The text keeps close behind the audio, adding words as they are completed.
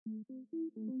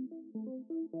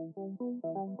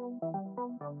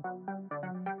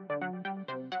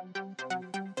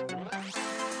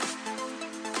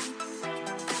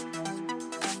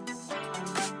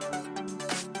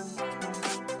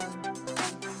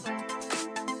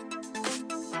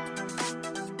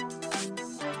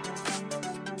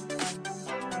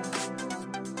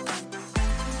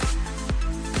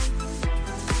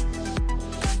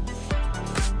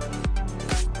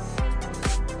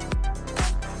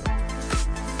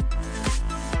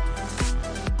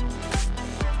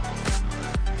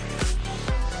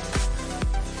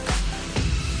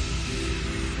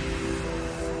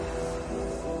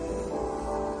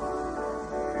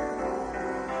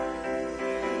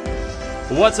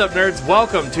What's up, nerds?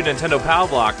 Welcome to Nintendo Power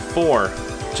Block for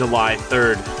July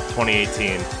 3rd,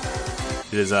 2018.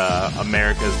 It is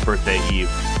America's birthday eve.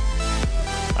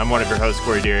 I'm one of your hosts,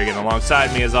 Corey Deering, and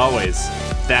alongside me, as always,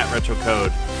 that retro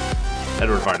code,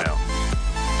 Edward Varnell.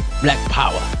 Black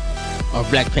Power. Or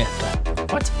Black Panther.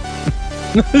 What?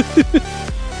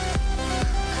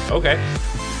 Okay.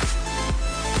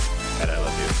 Ed, I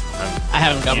love you. I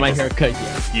haven't got my hair cut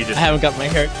yet. I haven't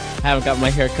got my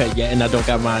hair cut yet, and I don't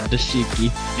got my dashiki.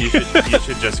 You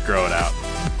should just grow it out.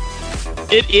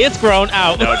 It is grown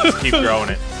out. No, just keep growing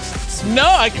it. No,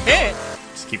 I can't.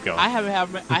 Just keep going. I haven't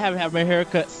had my hair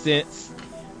cut since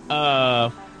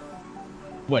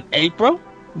April?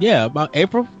 Yeah, about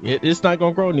April. It's not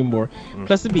gonna grow anymore.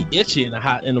 Plus, it'd be itchy in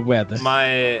the weather.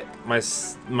 My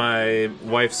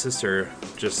wife's sister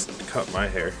just cut my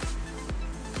hair.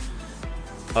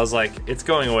 I was like, it's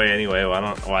going away anyway.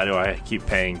 Why do I keep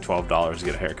paying $12 to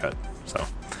get a haircut? So,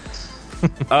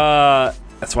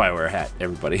 that's why I wear a hat,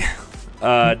 everybody.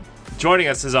 Joining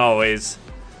us as always,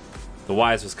 the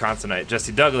wise Wisconsinite,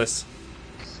 Jesse Douglas.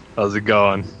 How's it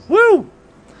going? Woo!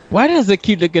 Why does it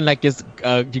keep looking like it's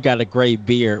you got a gray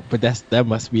beard? But that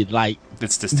must be light.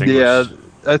 It's distinguished. Yeah,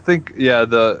 I think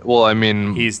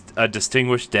he's a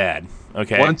distinguished dad.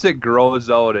 Okay. Once it grows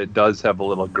out, it does have a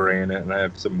little gray in it, and I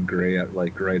have some gray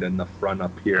like right in the front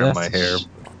up here in my hair.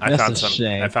 I found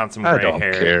some gray I don't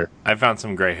hair. care. I found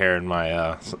some gray hair in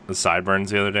my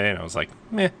sideburns the other day, and I was like,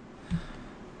 meh.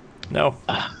 No.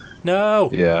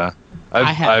 Yeah,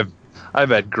 I've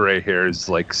had gray hairs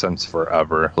like since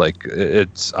forever. Like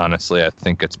it's honestly, I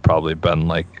think it's probably been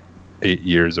like 8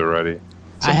 years already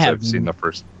since I've seen the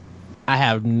first. I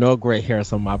have no gray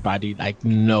hairs on my body, like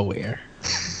nowhere.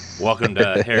 Welcome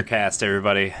to Haircast,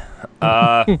 everybody.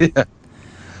 Yeah.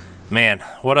 Man,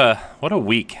 what a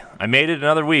week! I made it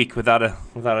another week without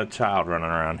a child running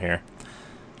around here.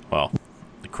 Well,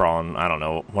 crawling. I don't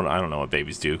know what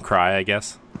babies do. Cry, I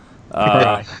guess.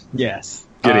 Yes.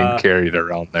 Getting carried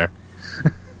around there.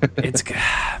 It's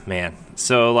man.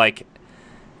 So like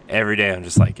every day, I'm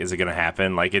just like, is it gonna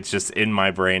happen? Like it's just in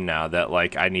my brain now that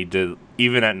like I need to.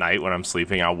 Even at night when I'm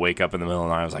sleeping, I'll wake up in the middle of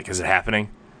the night. I was like, is it happening?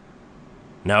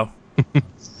 No.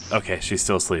 Okay, she's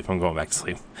still asleep. I'm going back to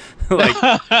sleep. like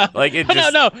it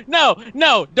just...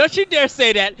 No! Don't you dare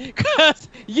say that, because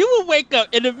you will wake up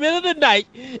in the middle of the night.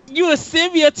 You will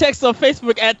send me a text on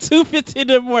Facebook at 2:15 in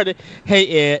the morning.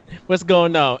 Hey Ed, what's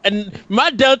going on? And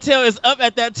my dovetail is up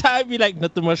at that time. Be like,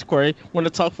 nothing much, Corey. Want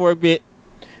to talk for a bit?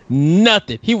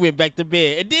 Nothing. He went back to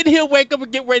bed, and then he'll wake up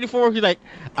and get ready for work. He's like,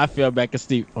 I fell back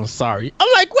asleep. I'm sorry. I'm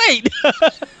like, wait.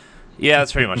 Yeah,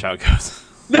 that's pretty much how it goes.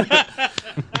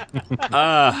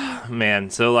 Man,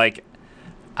 so like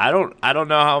I don't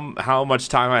know how much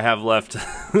time I have left.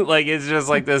 Like it's just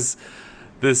like this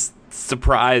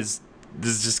surprise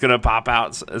is just gonna pop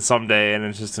out someday, and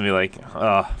it's just gonna be like,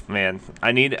 oh man,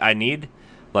 I need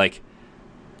like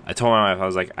I told my wife, I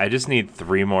was like, I just need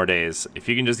 3 more days. If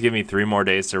you can just give me 3 more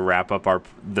days to wrap up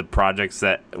the projects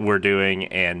that we're doing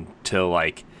and to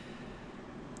like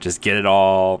just get it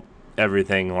all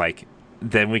everything, like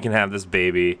then we can have this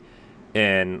baby.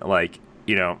 And like,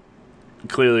 you know,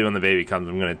 clearly when the baby comes,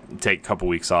 I'm gonna take a couple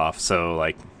weeks off. So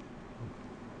like,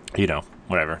 you know,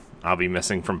 whatever. I'll be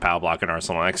missing from Power Block and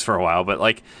Arsenal X for a while, but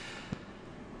like,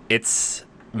 it's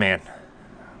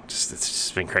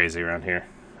just been crazy around here.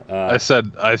 I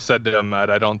said to him that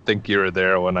I don't think you were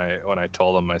there when I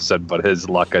told him. I said, but his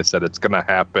luck. I said it's gonna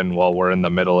happen while we're in the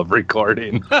middle of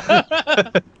recording.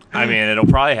 I mean, it'll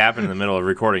probably happen in the middle of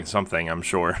recording something, I'm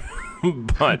sure,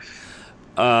 but.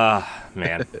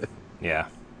 Man, yeah,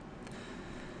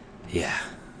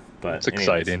 but it's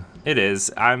exciting. It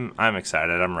is. I'm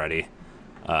excited. I'm ready.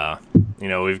 You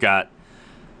know, we've got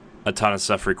a ton of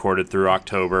stuff recorded through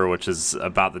October, which is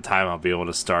about the time I'll be able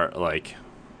to start. Like,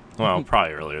 well,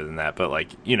 probably earlier than that, but like,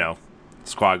 you know,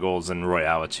 Squad Goals and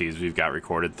Royale Cheese we've got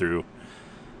recorded through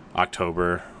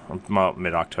October,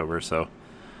 mid-October. So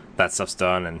that stuff's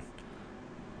done, and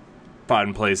Pod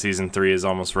and Play Season 3 is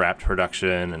almost wrapped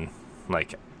production, and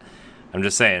like, I'm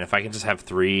just saying, if I can just have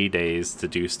 3 days to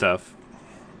do stuff,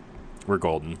 we're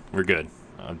golden. We're good.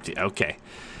 Okay.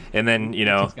 And then, you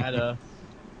know,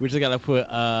 we just gotta put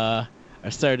a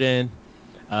certain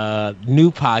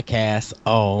new podcast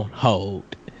on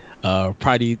hold,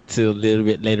 probably till a little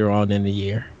bit later on in the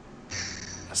year.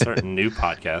 A certain new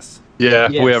podcast. Yeah,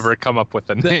 if we ever come up with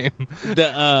a name.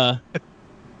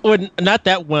 Or not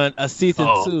that one. A season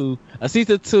 2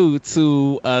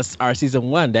 to our season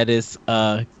 1 that is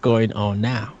going on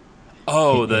now.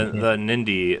 Oh, the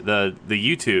Nindy, the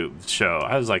YouTube show.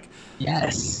 I was like,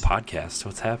 yes, podcast.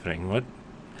 What's happening? What?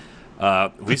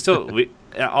 We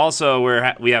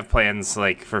have plans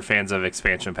like for fans of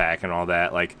expansion pack and all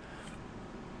that, like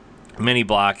mini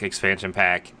block expansion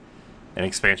pack and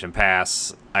expansion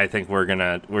pass. I think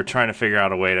we're trying to figure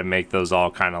out a way to make those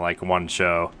all kind of like one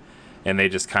show, and they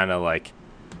just kind of like,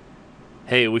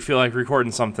 hey, we feel like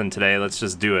recording something today, let's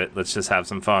just do it, let's just have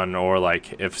some fun. Or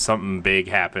like if something big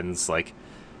happens, like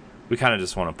we kind of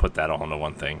just want to put that all into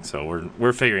one thing. So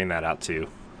we're figuring that out too.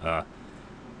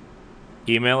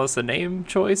 Email us a name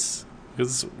choice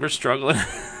because we're struggling.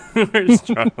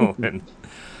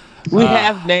 We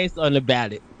have names on the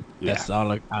ballot. That's all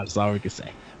we can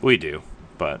say. We do.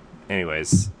 But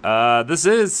anyways, this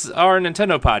is our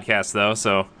Nintendo podcast though,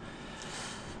 so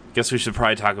guess we should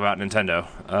probably talk about Nintendo.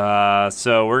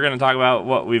 So we're going to talk about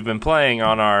what we've been playing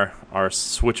on our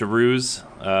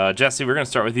switcheroos. Jesse, we're going to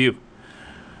start with you.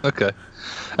 Okay.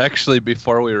 Actually,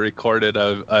 before we recorded,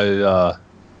 I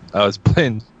was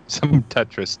playing some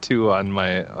Tetris 2 on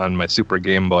my Super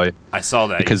Game Boy. I saw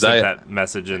that. You sent that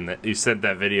message you sent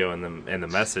that video in the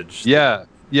message. Yeah,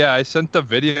 I sent the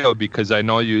video because I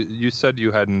know you said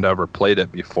you hadn't ever played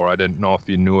it before. I didn't know if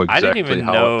you knew exactly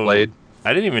how it played.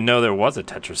 I didn't even know there was a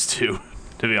Tetris 2,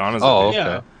 to be honest with you. Oh, okay.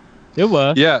 Yeah. It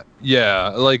was. Yeah.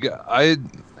 Like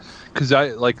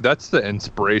that's the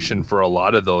inspiration for a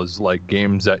lot of those like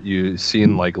games that you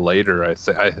seen like later.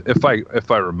 If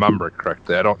I remember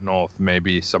correctly, I don't know if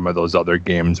maybe some of those other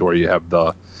games where you have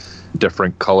the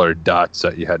different colored dots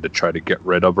that you had to try to get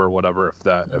rid of or whatever, if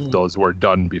those were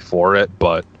done before it.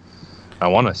 But I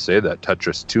want to say that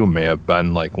Tetris 2 may have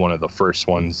been like one of the first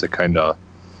ones to kind of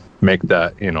make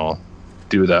that, you know,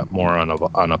 do that more on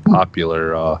a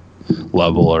popular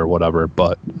level or whatever.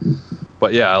 But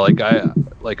yeah, I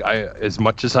as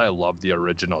much as I love the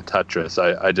original Tetris,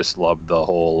 I just love the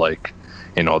whole, like,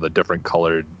 you know, the different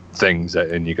colored things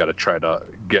and you got to try to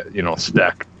get, you know,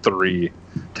 stack 3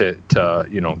 to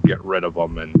you know, get rid of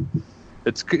them. And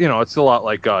it's, you know, it's a lot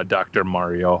like Dr.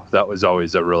 Mario. That was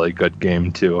always a really good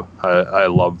game too. I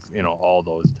love, you know, all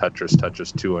those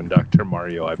Tetris 2 and Dr.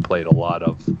 Mario. I played a lot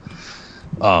of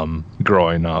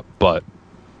growing up, but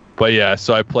yeah,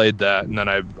 so I played that, and then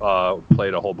I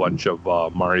played a whole bunch of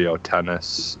Mario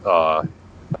Tennis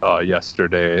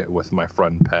yesterday with my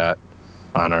friend Pat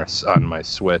on my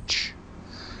Switch.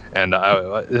 And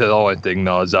the only thing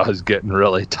though is I was getting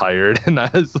really tired, and I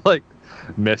was like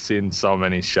missing so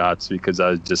many shots because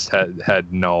I just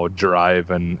had no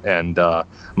drive, and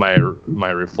my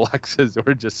reflexes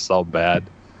were just so bad.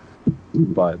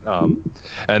 But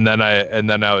and then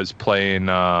I was played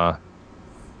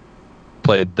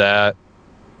that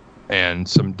and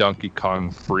some Donkey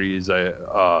Kong Freeze,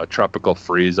 Tropical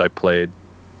Freeze I played,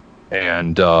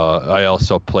 and I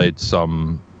also played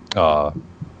some some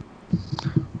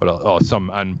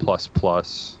N++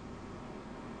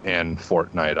 and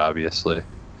Fortnite, obviously.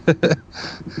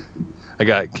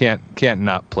 I can't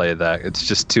not play that. It's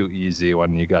just too easy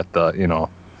when you got the, you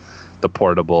know, the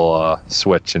portable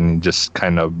Switch, and you just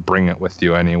kind of bring it with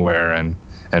you anywhere and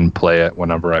play it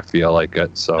whenever I feel like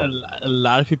it. So a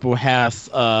lot of people have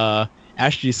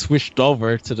actually switched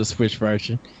over to the Switch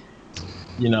version,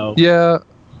 you know. Yeah,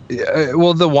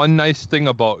 well, the one nice thing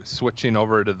about switching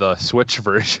over to the Switch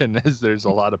version is there's a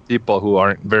lot of people who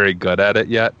aren't very good at it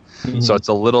yet. Mm-hmm. So it's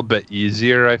a little bit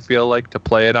easier, I feel like, to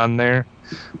play it on there.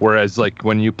 Whereas like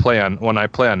when I play on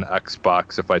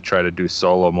Xbox, if I try to do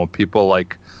solo mode, people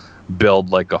like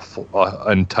build like a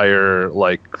entire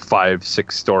like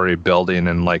 5-6 story building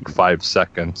in like 5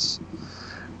 seconds.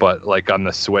 But like on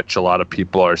the Switch, a lot of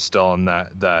people are still in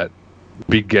that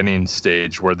beginning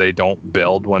stage where they don't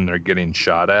build when they're getting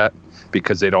shot at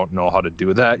because they don't know how to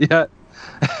do that yet.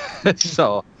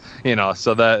 So, you know,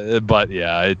 but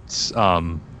yeah, it's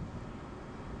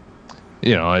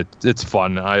you know, it's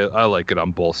fun. I like it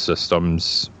on both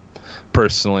systems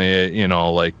personally. You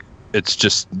know, like, it's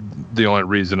just the only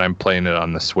reason I'm playing it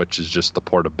on the Switch is just the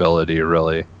portability,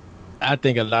 really. I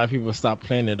think a lot of people stop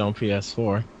playing it on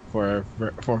PS4 for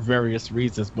various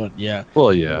reasons, but yeah.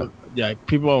 Well, yeah.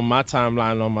 people on my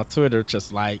timeline on my Twitter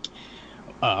just like,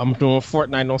 I'm doing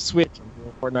Fortnite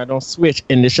on Switch,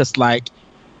 and it's just like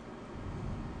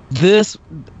this.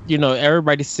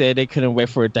 Everybody said they couldn't wait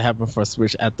for it to happen for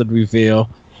Switch after the reveal,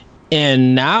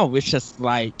 and now it's just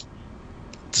like,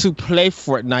 to play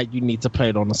Fortnite, you need to play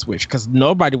it on the Switch, because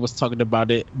nobody was talking about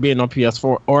it being on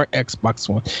PS4 or Xbox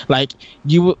One. Like,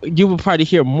 you would probably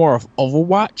hear more of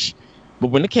Overwatch, but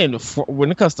when it comes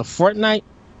to Fortnite,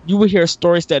 you would hear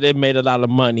stories that it made a lot of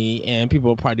money and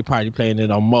people were probably playing it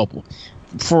on mobile.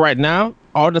 For right now,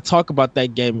 all the talk about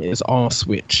that game is on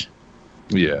Switch.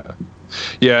 Yeah.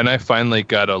 Yeah, and I finally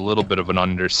got a little bit of an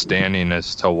understanding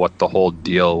as to what the whole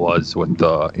deal was with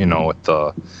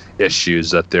the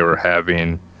issues that they were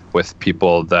having with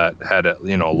people that had it,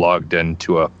 logged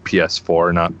into a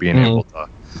PS4, not being able to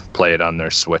play it on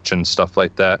their Switch and stuff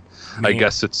like that. Man. I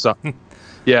guess it's something.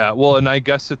 Yeah, well, and I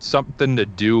guess it's something to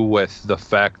do with the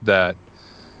fact that,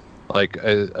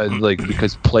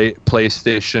 because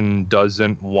PlayStation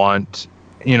doesn't want,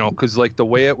 because the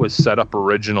way it was set up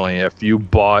originally, if you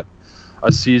bought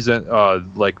a season,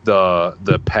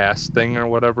 the pass thing or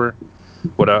whatever,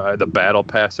 the battle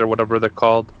pass or whatever they're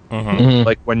called,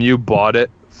 like when you bought it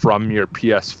from your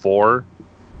PS4,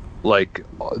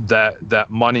 that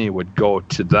money would go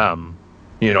to them.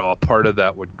 A part of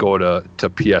that would go to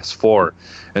PS4.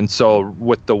 And so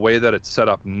with the way that it's set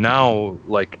up now,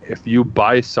 if you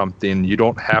buy something, you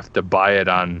don't have to buy it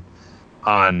on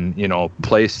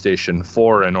PlayStation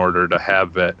 4 in order to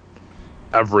have it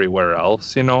everywhere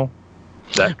else,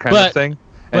 that kind of thing.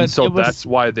 And so that's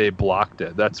why they blocked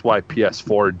it. That's why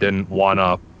PS4 doesn't want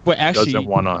to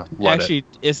let it.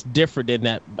 It's different than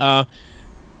that.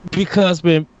 Because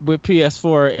with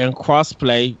PS4 and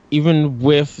crossplay,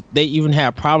 they even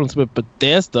have problems with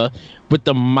Bethesda with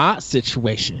the mod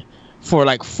situation for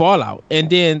Fallout, and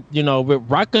then with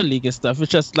Rocket League and stuff,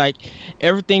 it's just like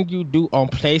everything you do on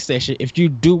PlayStation. If you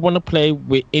do want to play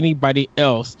with anybody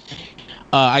else,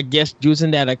 I guess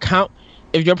using that account,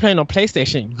 if you're playing on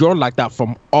PlayStation, you're locked out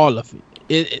from all of it.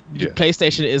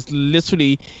 PlayStation is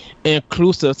literally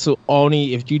inclusive to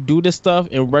only if you do this stuff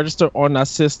and register on that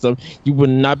system, you will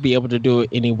not be able to do it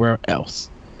anywhere else.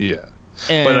 Yeah.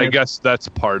 But I guess that's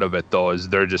part of it, though, is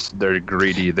they're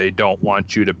greedy. They don't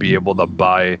want you to be able to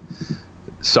buy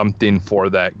something for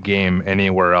that game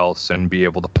anywhere else and be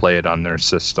able to play it on their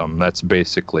system. That's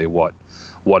basically what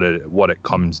it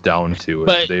comes down to.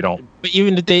 But they don't. But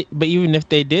even if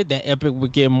they did that, Epic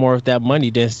would get more of that money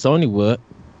than Sony would.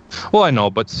 Well, I know,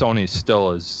 but Sony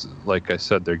still is, like I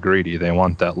said, they're greedy. They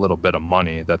want that little bit of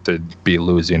money that they'd be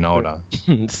losing out on.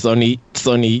 Sony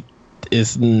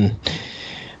is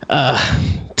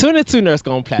Tuna Tuner's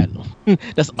going platinum.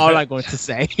 That's all I'm going to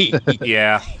say.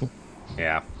 Yeah.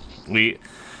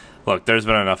 Look, there's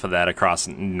been enough of that across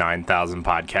 9,000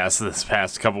 podcasts this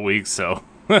past couple weeks, so.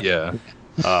 Yeah.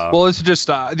 Well, it's just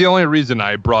the only reason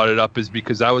I brought it up is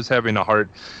because I was having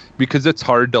because it's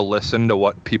hard to listen to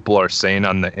what people are saying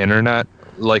on the internet,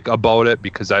 about it,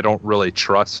 because I don't really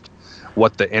trust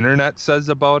what the internet says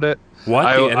about it. What?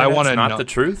 I want to know the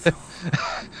truth.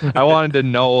 I wanted to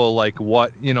know,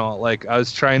 what, I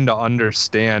was trying to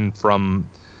understand from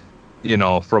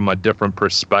a different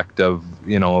perspective,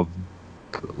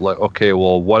 okay,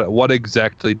 well, what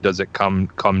exactly does it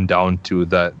come down to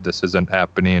that this isn't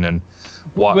happening, and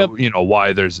why,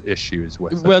 why there's issues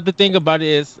with it? Well, the thing about it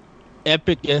is,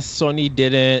 Epic and Sony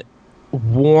didn't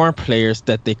warn players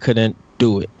that they couldn't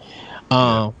do it.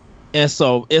 And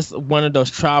so it's one of those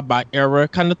trial by error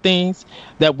kind of things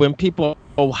that when people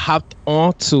hopped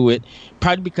onto it,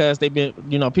 probably because they've been,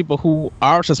 people who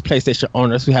are just PlayStation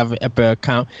owners who have an Epic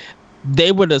account,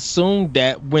 they would assume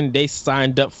that when they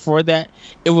signed up for that,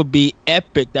 it would be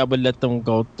Epic that would let them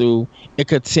go through and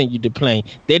continue to play.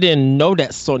 They didn't know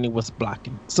that Sony was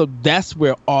blocking. So that's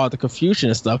where all the confusion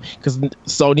and stuff, because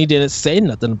Sony didn't say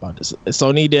nothing about this.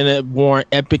 Sony didn't warn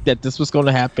Epic that this was going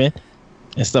to happen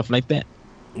and stuff like that.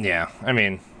 Yeah, I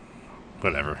mean,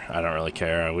 whatever. I don't really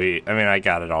care. I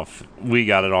got it all. We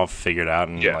got it all figured out,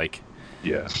 and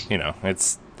yeah.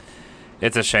 It's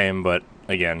a shame, but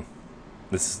again,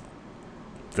 that's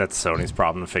Sony's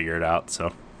problem to figure it out.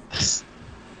 So,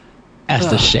 as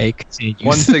the shake.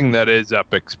 One thing that is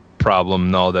Epic's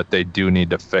problem, though, that they do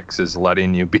need to fix is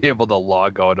letting you be able to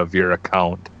log out of your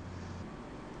account.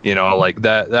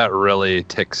 That really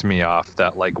ticks me off.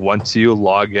 That once you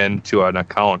log into an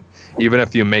account, even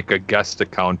if you make a guest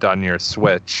account on your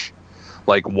Switch,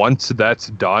 once that's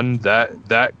done,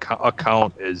 that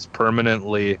account is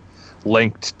permanently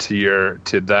linked to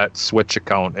that Switch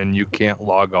account, and you can't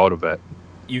log out of it.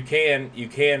 You can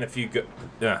if you go.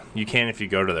 Yeah, you can if you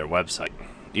go to their website.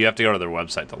 You have to go to their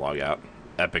website to log out.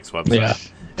 Epic's website. Yeah.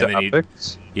 And then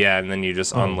and then you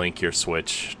just unlink your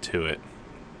Switch to it.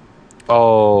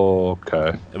 Oh,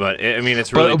 okay. But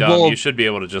it's really dumb. You should be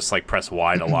able to just like press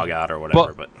Y to log out or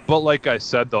whatever. But like I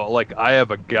said though, like I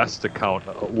have a guest account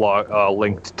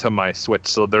linked to my Switch,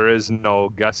 so there is no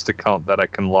guest account that I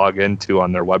can log into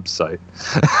on their website.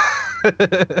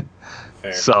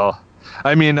 So,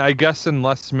 I mean, I guess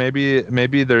unless maybe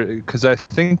there, because I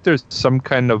think there's some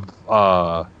kind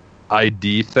of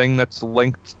ID thing that's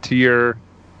linked to your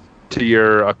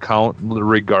account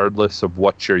regardless of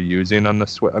what you're using on the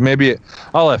Switch. Maybe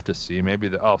I'll have to see.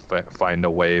 Maybe I'll find a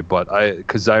way. But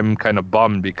because I'm kind of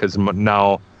bummed because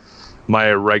now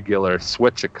my regular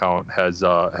Switch account has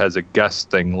a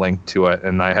guest thing linked to it,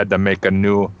 and I had to make a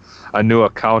new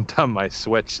account on my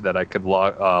Switch that I could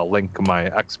link my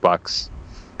Xbox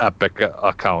Epic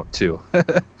account to.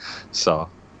 So,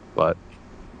 but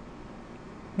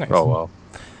nice. Oh well.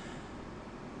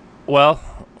 Well,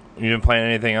 you been playing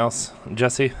anything else,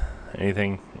 Jesse?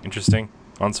 Anything interesting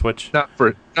on Switch? Not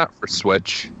for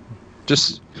Switch.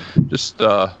 Just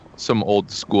some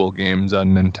old school games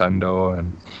on Nintendo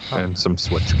and some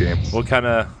Switch games.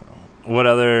 What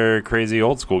other crazy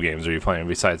old school games are you playing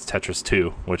besides Tetris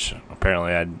 2, which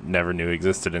apparently I never knew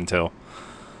existed until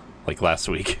like last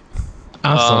week?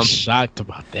 I'm so shocked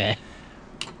about that.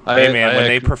 Hey man, when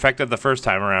they perfected the first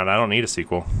time around, I don't need a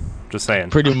sequel. Just saying.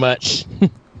 Pretty much.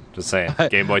 Just saying.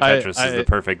 Game Boy Tetris is the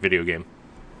perfect video game.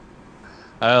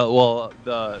 Well,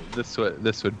 this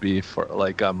would be for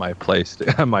like on my my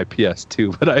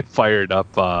PS2, but I fired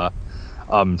up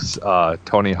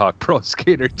Tony Hawk Pro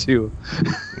Skater 2.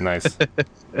 Nice.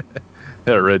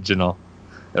 The original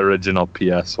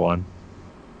PS1.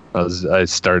 I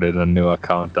started a new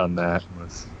account on that.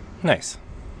 Was nice.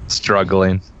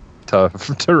 Struggling to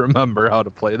remember how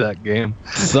to play that game.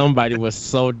 Somebody was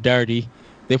so dirty.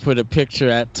 They put a picture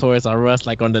at Toys R Us,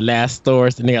 like on the last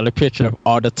stores, and they got a picture of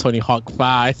all the Tony Hawk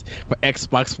 5s for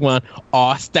Xbox One,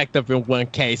 all stacked up in one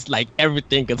case. Like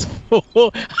everything is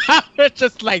full. It's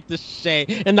just like the shame.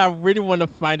 And I really want to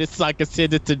find it so I can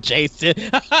send it to Jason.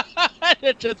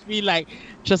 It just be like,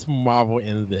 just marvel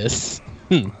in this.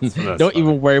 Don't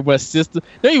even worry what system.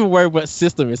 Don't even worry what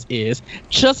system it is.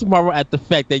 Just marvel at the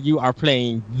fact that you are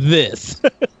playing this.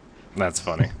 That's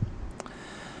funny.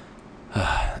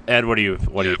 Ed, what are you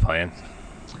playing?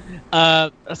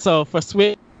 So for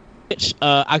Switch,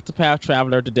 Octopath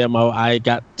Traveler, the demo, I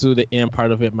got to the end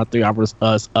part of it. My 3 hours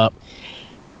was up,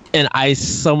 and I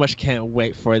so much can't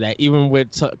wait for that. Even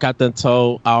with Captain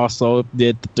Toad, I also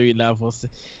did the 3 levels.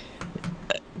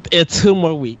 In 2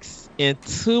 more weeks,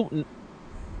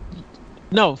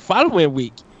 following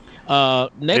week,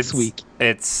 next week.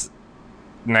 It's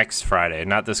next Friday,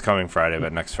 not this coming Friday,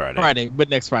 but next Friday.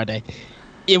 Next Friday.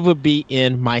 It will be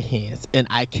in my hands, and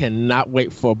I cannot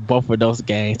wait for both of those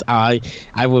games. I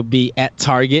will be at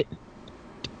Target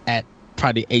at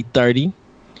probably 8:30,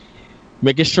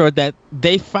 making sure that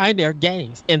they find their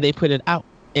games and they put it out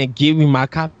and give me my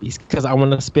copies, because I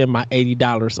want to spend my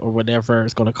 $80 or whatever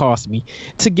it's going to cost me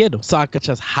to get them, so I could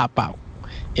just hop out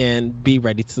and be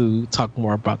ready to talk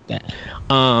more about that.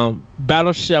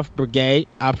 Battle Chef Brigade,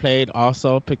 I played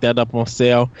also, picked that up on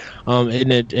sale,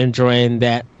 and enjoying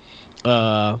that.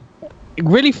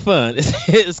 Really fun.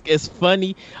 It's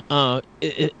funny.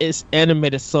 It's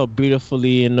animated so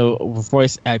beautifully, and the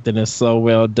voice acting is so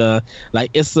well done. Like,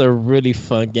 it's a really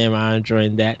fun game. I'm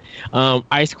enjoying that.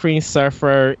 Ice Cream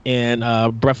Surfer and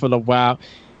Breath of the Wild.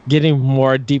 Getting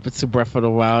more deep into Breath of the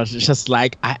Wild. It's just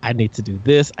like, I need to do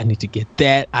this. I need to get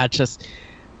that.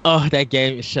 That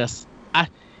game is just,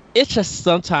 it just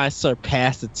sometimes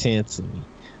surpasses 10 to me.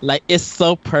 Like, it's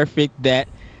so perfect that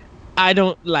I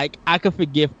could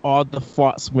forgive all the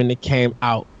faults when it came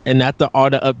out, and after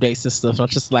all the updates and stuff, I'm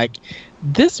just like,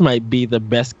 this might be the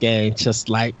best game, just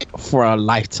like for a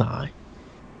lifetime,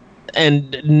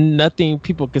 and nothing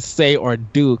people could say or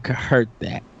do could hurt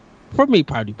that. For me,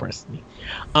 probably personally.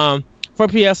 For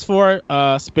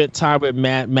PS4, spent time with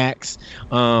Mad Max,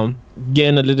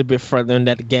 getting a little bit further in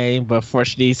that game, but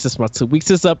fortunately, since my 2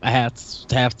 weeks is up, I have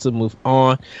to move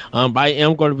on. But I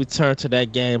am going to return to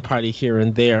that game probably here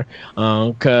and there,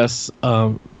 because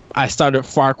I started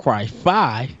Far Cry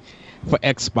 5 for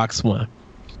Xbox One.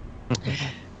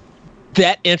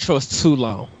 That intro is too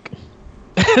long.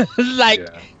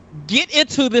 Get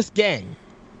into this game.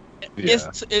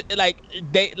 Yeah.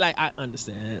 I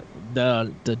understand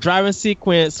the driving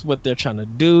sequence, what they're trying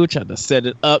to set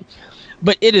it up,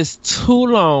 but it is too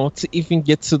long to even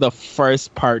get to the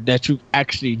first part that you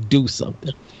actually do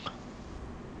something.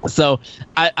 So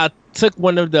I took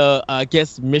one of the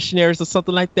missionaries or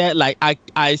something like that. Like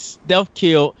I stealth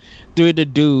killed 3 of the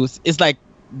dudes. It's like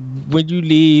when you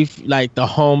leave like the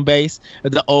home base,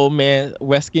 the old man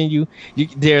rescuing you,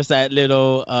 there's that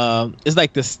little it's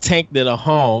like this tank little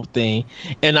home thing,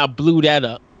 and I blew that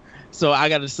up. So I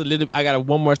got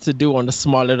one more to do on the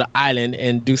small little island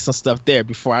and do some stuff there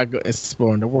before I go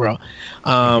exploring the world.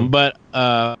 But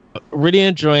really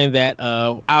enjoying that.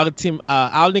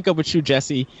 I'll link up with you,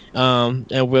 Jesse,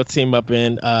 and we'll team up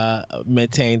and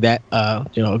maintain that.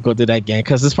 Go through that game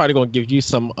because it's probably gonna give you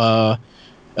some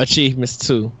achievements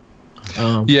too.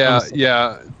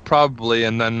 Yeah, probably.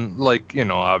 And then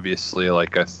obviously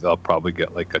I'll probably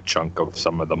get like a chunk of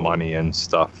some of the money and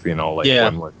stuff,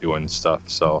 when we're doing stuff.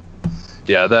 So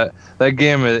yeah, that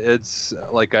game, it's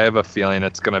like, I have a feeling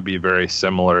it's going to be very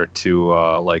similar to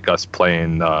like us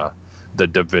playing the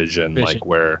Division, like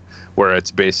where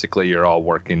it's basically you're all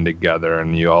working together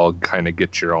and you all kind of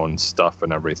get your own stuff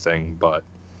and everything, but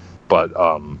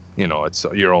it's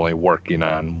you're only working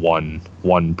on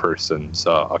one person's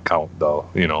account though,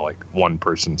 like one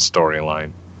person's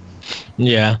storyline.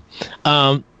 Yeah.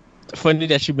 Funny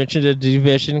that you mentioned the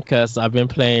Division because I've been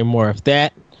playing more of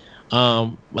that,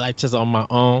 like just on my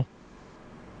own.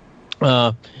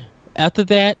 After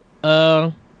that,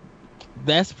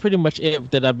 that's pretty much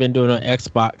it that I've been doing on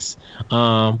Xbox.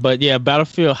 But yeah,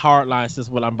 Battlefield Hardlines is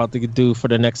what I'm about to do for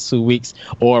the next 2 weeks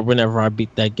or whenever I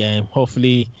beat that game.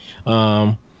 Hopefully,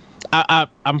 I'm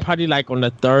probably like on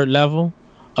the 3rd level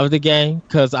of the game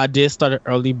because I did start it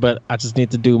early, but I just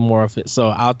need to do more of it. So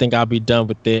I think I'll be done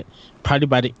with it probably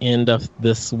by the end of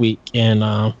this week, and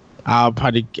I'll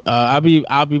probably I'll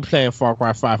be playing Far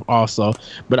Cry 5 also,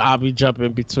 but I'll be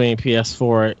jumping between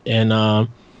PS4 and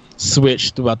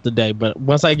Switch throughout the day. But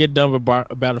once I get done with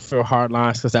Battlefield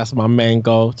Hardlines, because that's my main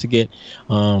goal to get,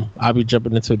 I'll be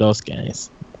jumping into those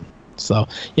games. So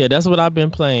yeah, that's what I've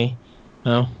been playing.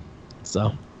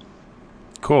 So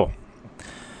cool.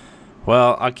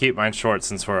 Well, I'll keep mine short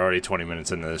since we're already 20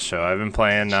 minutes into this show. I've been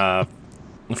playing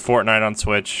Fortnite on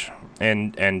Switch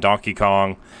and Donkey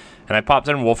Kong, and I popped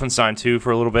in Wolfenstein 2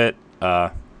 for a little bit.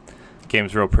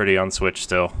 Game's real pretty on Switch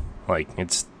still. Like,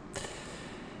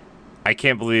 I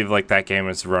can't believe like that game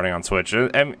is running on Switch,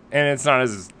 and it's not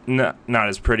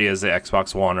as pretty as the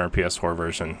Xbox One or PS4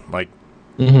 version. Like,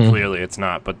 clearly it's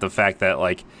not. But the fact that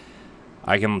like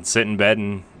I can sit in bed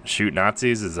and shoot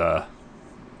Nazis it's a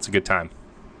good time.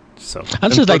 So I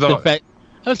just like the fact.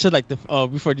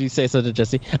 Before you say something,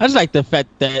 Jesse, I just like the fact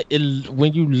that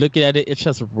when you look at it, it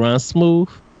just runs smooth.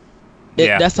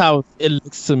 That's how it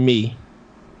looks to me.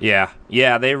 Yeah.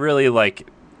 They really like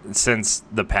since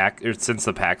the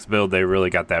PAX build, they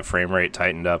really got that frame rate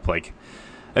tightened up. Like,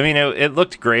 I mean, it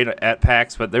looked great at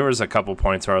PAX, but there was a couple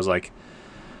points where I was like,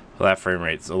 well, that frame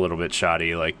rate's a little bit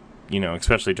shoddy. Like,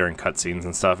 especially during cutscenes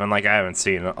and stuff. And like, I haven't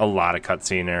seen a lot of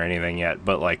cutscene or anything yet,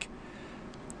 but like,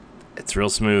 it's real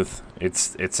smooth.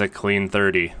 It's a clean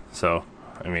 30. So,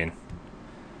 I mean,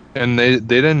 and they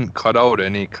didn't cut out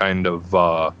any kind of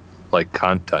like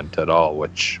content at all,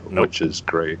 which is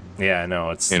great. Yeah, I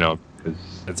know. It's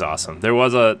it's awesome. There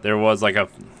was like a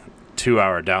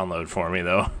 2-hour download for me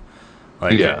though.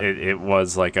 Like it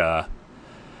was like it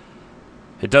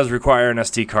does require an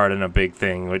SD card and a big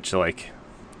thing, which like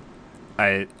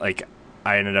I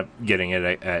ended up getting it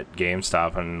at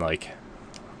GameStop and like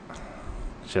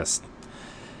just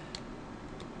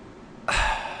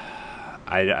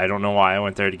I don't know why I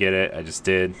went there to get it. I just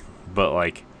did, but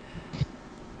like,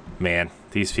 man,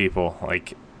 these people,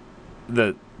 like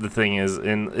the thing is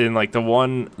in like the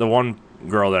one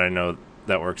girl that I know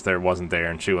that works there wasn't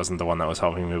there, and she wasn't the one that was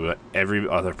helping me, but every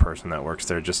other person that works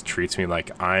there just treats me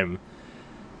like I'm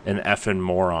an effing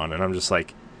moron, and I'm just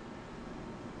like,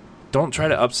 don't try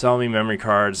to upsell me memory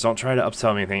cards, don't try to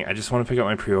upsell me anything. I just want to pick up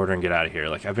my pre-order and get out of here.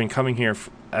 Like, I've been coming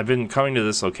to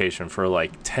this location for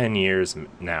like 10 years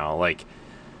now. Like,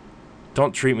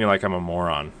 don't treat me like I'm a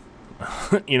moron.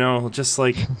 Just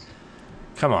like,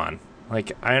 come on.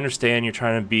 Like, I understand you're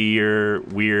trying to be your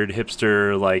weird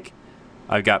hipster, like,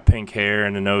 I've got pink hair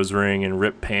and a nose ring and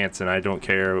ripped pants and I don't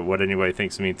care what anybody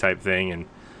thinks of me type thing, and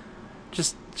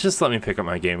just let me pick up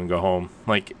my game and go home.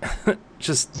 Like,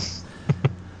 just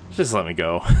let me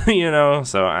go,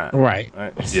 So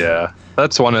yeah,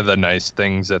 that's one of the nice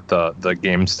things at the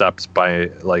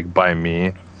GameStops by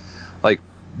me. Like,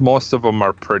 most of them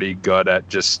are pretty good at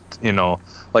just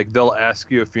like, they'll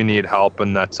ask you if you need help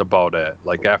and that's about it.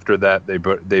 Like, after that,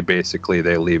 they basically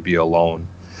leave you alone.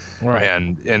 Right.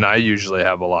 And I usually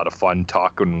have a lot of fun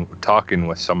talking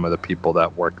with some of the people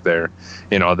that work there.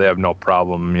 They have no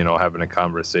problem having a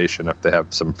conversation if they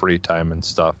have some free time and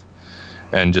stuff,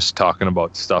 and just talking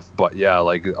about stuff. But yeah,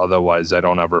 like, otherwise I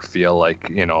don't ever feel like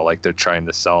like they're trying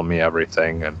to sell me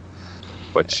everything, and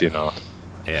which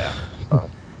yeah.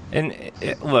 And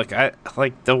look, I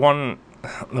like the one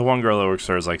girl that works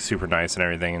there is like super nice and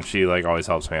everything, and she like always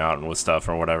helps me out with stuff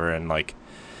or whatever. And like,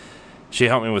 she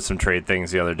helped me with some trade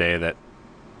things the other day that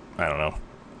I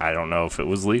don't know if it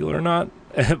was legal or not,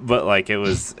 but like it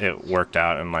worked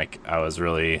out, and like I was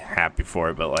really happy for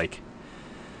it. But like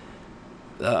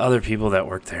the other people that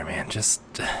work there, man, just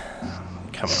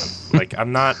come on. Like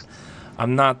I'm not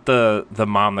the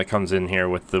mom that comes in here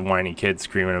with the whiny kid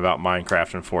screaming about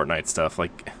Minecraft and Fortnite stuff.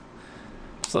 Like,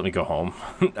 just let me go home.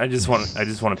 I just want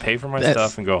to pay for my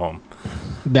stuff and go home.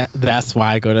 That's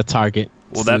why I go to Target.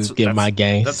 Well, that's my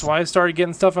games. That's why I started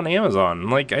getting stuff on Amazon.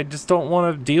 Like, I just don't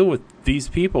want to deal with these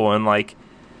people, and like,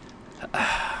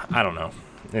 I don't know.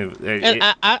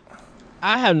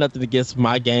 I have nothing against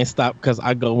my GameStop because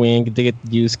I go in to get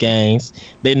used games.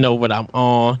 They know what I'm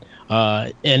on.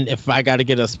 And if I got to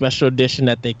get a special edition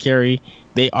that they carry,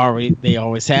 they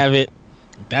always have it.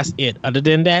 That's it. Other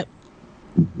than that,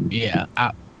 yeah,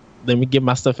 let me get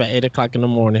my stuff at 8 o'clock in the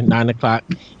morning, 9 o'clock,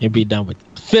 and be done with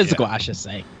it. Physical, yeah. I should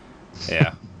say.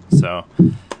 Yeah. So,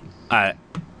 I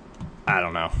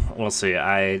don't know. We'll see.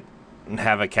 I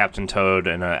have a Captain Toad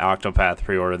and an Octopath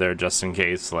pre-order there just in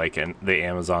case, like, and the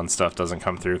Amazon stuff doesn't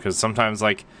come through, because sometimes,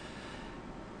 like,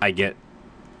 I get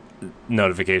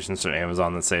notifications from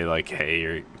Amazon that say, like, hey,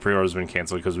 your pre-order's been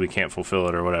canceled because we can't fulfill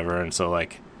it or whatever, and so,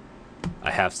 like,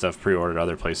 I have stuff pre-ordered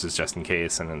other places just in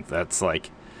case, and that's, like,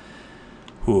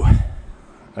 whew.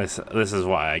 This is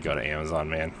why I go to Amazon,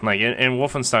 man. Like, and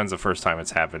Wolfenstein's the first time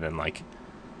it's happened in, like,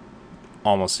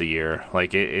 almost a year.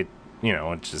 Like, it you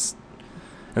know, it's just...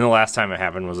 And the last time it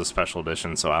happened was a special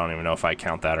edition, so I don't even know if I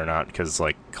count that or not, because,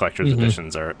 like, collector's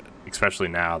editions are, especially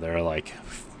now, they're, like,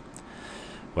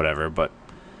 whatever, but,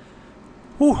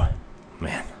 whew,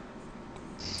 man.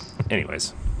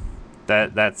 Anyways,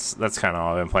 that's kind of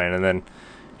all I've been playing, and then,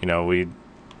 you know, we've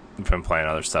been playing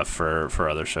other stuff for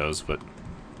other shows, but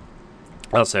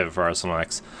I'll save it for Arsenal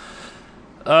X.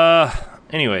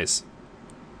 Anyways,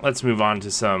 let's move on to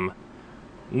some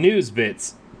news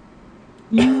bits.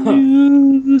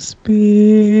 News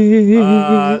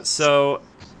bits. So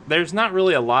there's not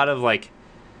really a lot of like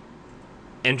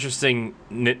interesting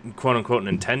quote unquote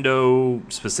Nintendo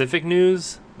specific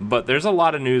news, but there's a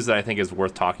lot of news that I think is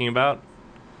worth talking about.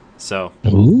 So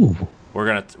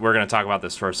we're gonna talk about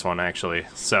this first one actually.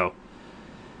 So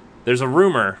there's a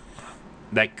rumor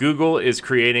that Google is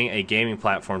creating a gaming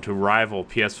platform to rival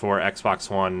PS4, Xbox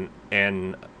One,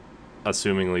 and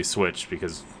assumingly Switch,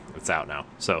 because it's out now.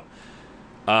 So,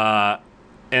 and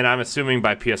I'm assuming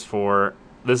by PS4,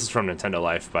 this is from Nintendo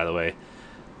Life, by the way,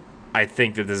 I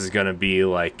think that this is going to be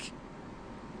like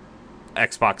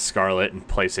Xbox Scarlet and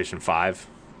PlayStation 5,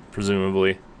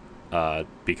 presumably,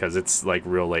 because it's like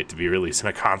real late to be releasing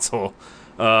a console.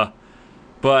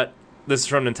 But this is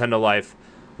from Nintendo Life.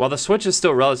 While the Switch is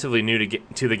still relatively new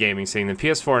to the gaming scene, the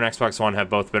PS4 and Xbox One have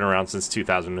both been around since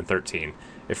 2013.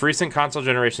 If recent console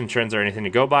generation trends are anything to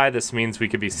go by, this means we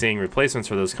could be seeing replacements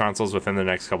for those consoles within the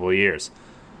next couple of years.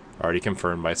 Already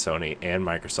confirmed by Sony and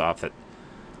Microsoft that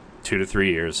 2 to 3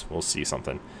 years we'll see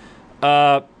something.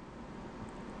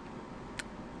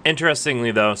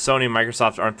 Interestingly, though, Sony and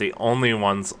Microsoft aren't the only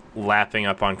ones lapping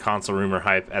up on console rumor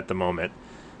hype at the moment.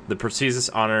 The prestigious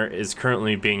honor is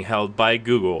currently being held by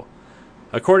Google.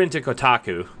 According to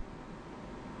Kotaku,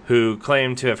 who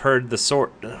claim to have heard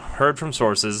from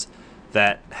sources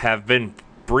that have been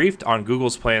briefed on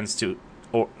Google's plans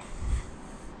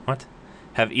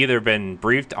have either been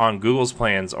briefed on Google's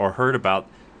plans or heard about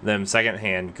them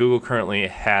secondhand, Google currently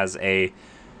has a,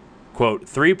 quote,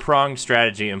 three-pronged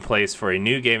strategy in place for a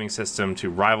new gaming system to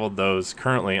rival those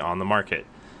currently on the market.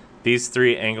 These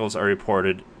three angles are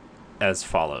reported as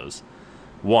follows.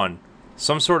 1.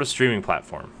 Some sort of streaming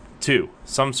platform. 2.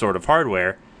 Some sort of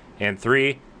hardware. And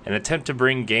 3. An attempt to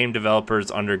bring game developers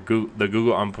under the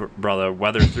Google umbrella,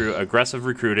 whether through aggressive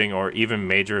recruiting or even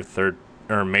major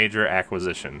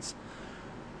acquisitions.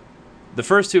 The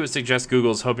first two would suggest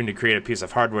Google is hoping to create a piece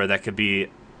of hardware that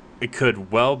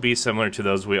could well be similar to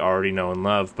those we already know and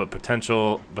love, but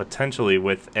potentially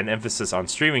with an emphasis on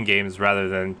streaming games rather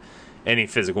than any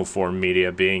physical form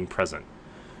media being present.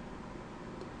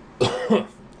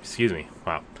 Excuse me.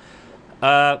 Wow.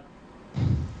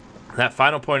 That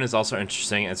final point is also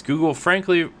interesting, as Google's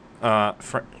frankly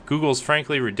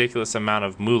ridiculous amount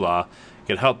of moolah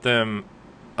could help them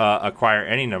acquire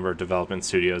any number of development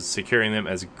studios, securing them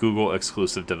as Google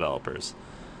exclusive developers.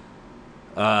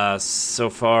 So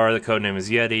far, the codename is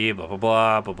Yeti, blah, blah,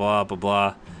 blah, blah, blah, blah,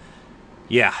 blah.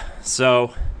 Yeah,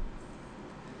 so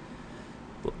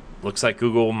looks like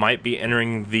Google might be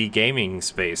entering the gaming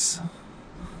space.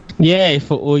 Yay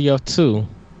for Ouya 2.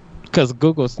 because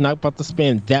Google's not about to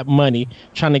spend that money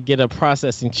trying to get a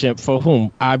processing chip for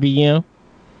whom? IBM?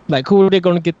 Like, who are they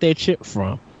going to get their chip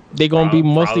from? They're going to be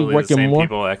mostly working the same more.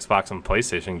 People Xbox and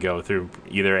PlayStation go through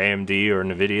either AMD or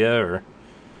NVIDIA or.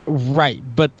 Right,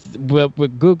 but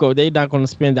with Google, they're not going to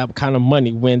spend that kind of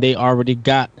money when they already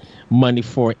got money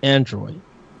for Android.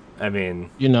 I mean,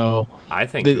 I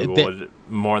think Google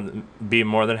would be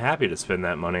more than happy to spend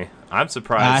that money. I'm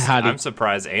surprised. I'm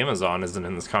surprised Amazon isn't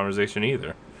in this conversation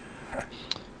either.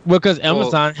 Because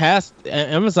Amazon has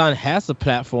a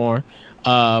platform,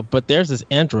 but theirs is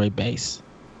Android based.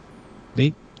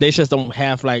 They just don't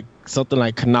have like something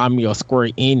like Konami or Square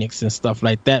Enix and stuff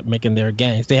like that making their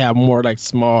games. They have more like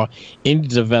small indie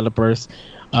developers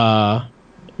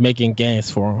making games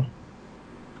for them.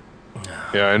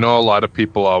 Yeah, I know a lot of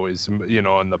people always, in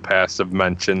the past have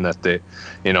mentioned that they,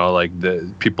 like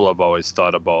the people have always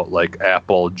thought about like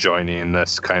Apple joining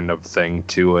this kind of thing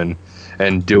too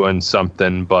and doing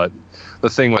something. But the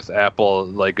thing with Apple,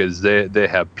 like, is they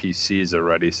have PCs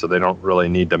already, so they don't really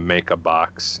need to make a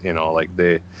box. Like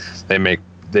they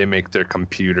make their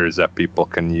computers that people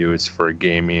can use for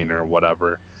gaming or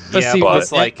whatever.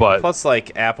 Plus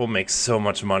Apple makes so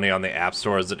much money on the App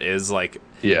Store as it is. Like,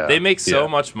 they make so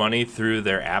much money through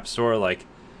their App Store. Like,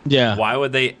 why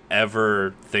would they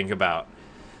ever think about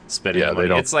spending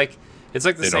money? It's like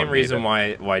the same reason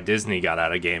why Disney got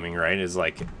out of gaming, right? Is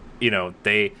like,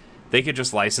 they could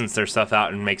just license their stuff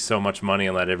out and make so much money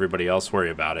and let everybody else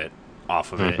worry about it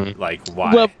off of it. Like,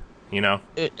 why? Well,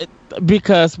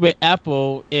 because with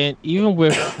Apple and even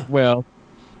with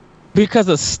because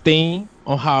of Steam,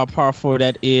 on how powerful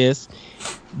that is,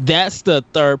 that's the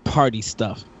third party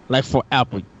stuff. Like for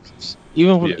Apple,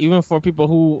 even for people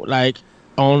who like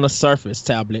own a Surface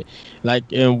tablet,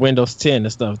 like in Windows 10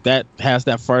 and stuff, that has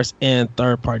that first and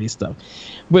third party stuff.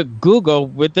 With Google,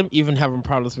 with them even having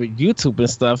problems with YouTube and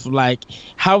stuff, like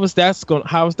how is that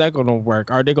going to work?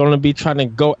 Are they going to be trying to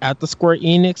go after Square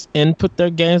Enix and put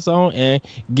their games on and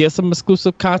get some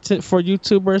exclusive content for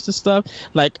YouTubers and stuff?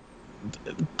 Like,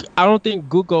 I don't think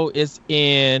Google is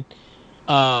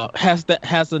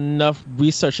has enough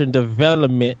research and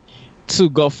development to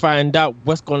go find out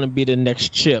what's going to be the next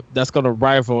chip that's going to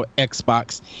rival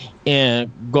Xbox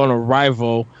and going to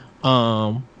rival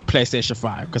PlayStation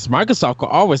 5. Because Microsoft could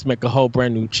always make a whole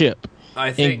brand new chip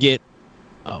I was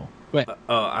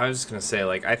just going to say,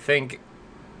 like, I think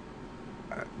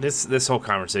this whole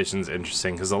conversation is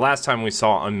interesting because the last time we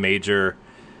saw a major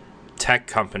tech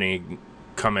company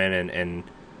come in and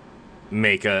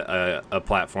make a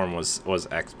platform was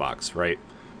Xbox, right?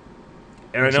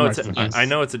 And I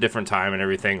know it's a different time and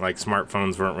everything. Like,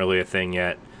 smartphones weren't really a thing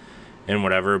yet, and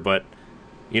whatever. But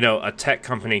a tech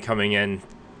company coming in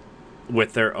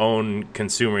with their own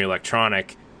consumer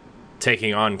electronic,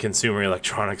 taking on consumer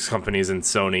electronics companies and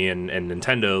Sony and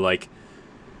Nintendo, like,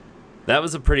 that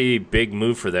was a pretty big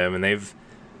move for them, and they've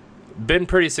been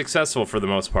pretty successful for the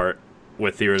most part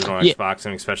with the original Xbox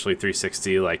and especially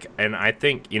 360. Like, and I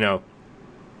think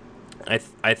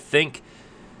I think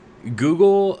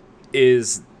Google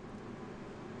is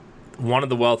one of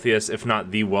the wealthiest, if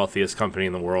not the wealthiest company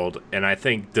in the world, and I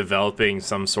think developing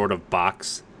some sort of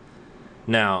box.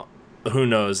 Now, who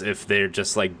knows if they're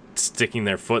just like sticking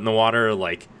their foot in the water,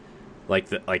 like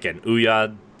an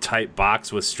Ouya type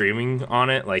box with streaming on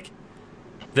it, like,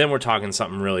 then we're talking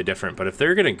something really different. But if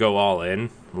they're gonna go all in,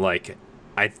 like,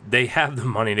 they have the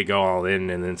money to go all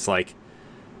in, and it's like,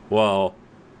 well,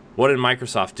 what did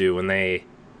Microsoft do when they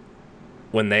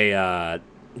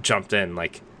jumped in?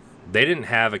 Like, they didn't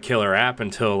have a killer app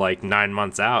until like 9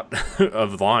 months out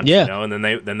of launch, and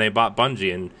then they bought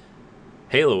Bungie and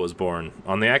Halo was born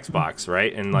on the Xbox,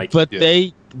 right? And like, but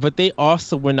they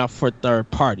also went out for third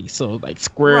party, so like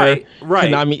Square, right?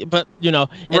 Konami, but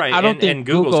right. I don't think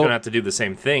Google's gonna have to do the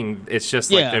same thing. It's just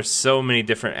like there's so many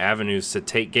different avenues to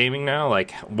take gaming now.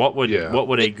 Like, what would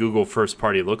a Google first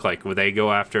party look like? Would they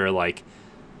go after like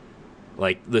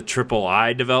the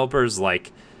AAA developers,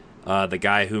 like the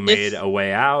guy who made A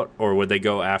Way Out, or would they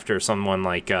go after someone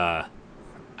like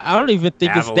I don't even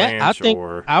think Avalanche? It's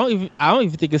that. I don't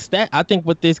even think it's that. I think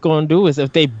what they're going to do is,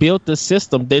 if they build the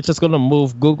system, they're just going to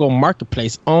move Google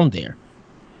Marketplace on there.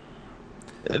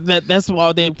 That's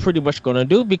all they're pretty much going to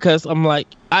do, because I'm like,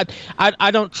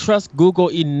 I don't trust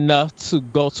Google enough to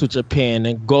go to Japan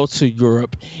and go to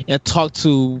Europe and talk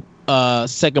to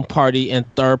second party and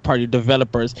third party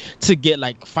developers to get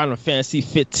like Final Fantasy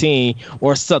 15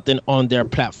 or something on their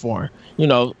platform.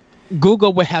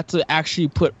 Google would have to actually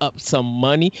put up some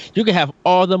money. You can have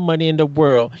all the money in the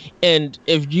world, and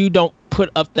if you don't put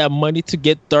up that money to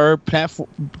get third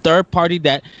party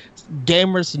that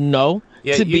gamers know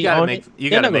Yeah, to be on it. You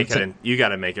gotta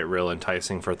make it real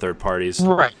enticing for third parties,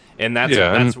 right? And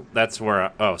that's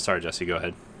where. Oh, sorry, Jesse, go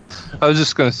ahead. I was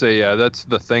just gonna say, yeah, that's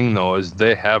the thing though, is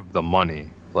they have the money.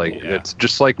 Like it's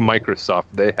just like Microsoft,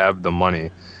 they have the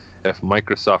money. If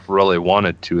Microsoft really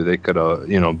wanted to, they could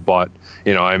have, bought.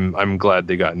 I'm glad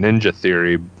they got Ninja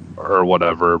Theory or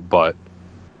whatever, but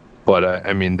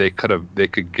I mean, they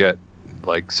could get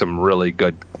like some really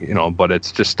good, but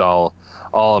it's just all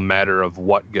a matter of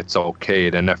what gets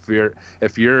okayed. And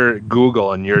if you're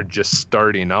Google and you're just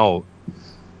starting out,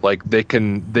 like they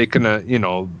can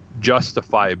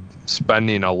justify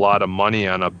spending a lot of money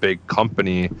on a big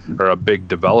company or a big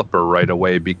developer right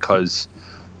away, because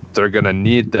they're going to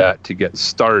need that to get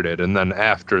started. And then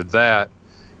after that,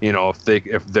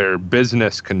 if their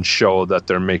business can show that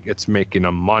it's making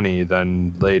them money,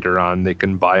 then later on they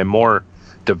can buy more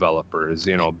developers,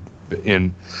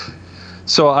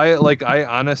 so I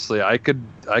honestly, I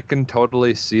can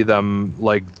totally see them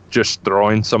like just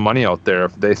throwing some money out there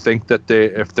if they think that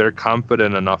if they're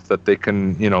confident enough that they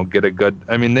can, get a good.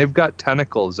 I mean, they've got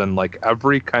tentacles and like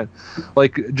every kind.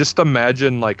 Like, just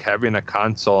imagine like having a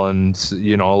console and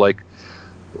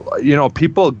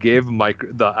people gave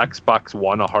the Xbox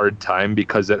One a hard time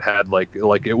because it had like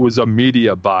it was a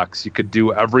media box. You could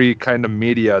do every kind of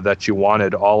media that you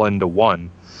wanted all into one.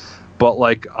 But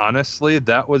like, honestly,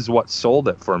 that was what sold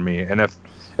it for me. And if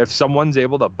someone's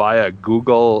able to buy a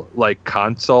Google like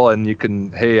console and I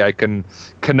can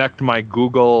connect my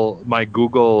Google the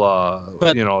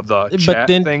chat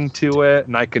thing to it,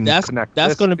 and I can connect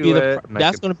that's going to be the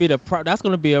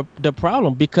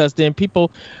problem, because then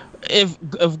people, if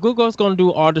Google's going to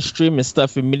do all the streaming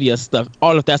stuff and media stuff,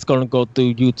 all of that's going to go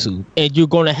through YouTube, and you're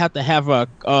going to have a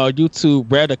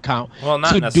YouTube Red account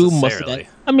to do most of that.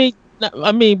 I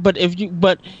mean, but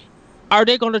are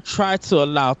they going to try to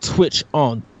allow Twitch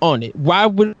on it? Why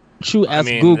would you, as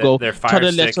Google, their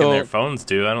Fire Stick and their phones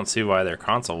do? I don't see why their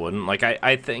console wouldn't. Like,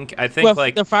 I think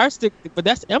like the Fire Stick, but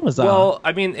that's Amazon. Well,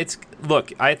 I mean,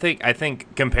 I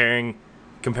think comparing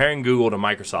Google to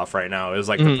Microsoft right now is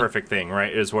like the perfect thing,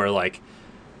 right? Is where like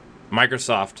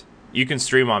Microsoft, you can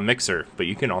stream on Mixer, but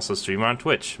you can also stream on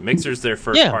Twitch. Mixer's their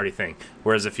first party thing.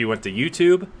 Whereas if you went to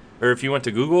YouTube or if you went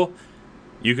to Google,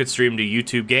 you could stream to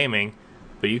YouTube Gaming,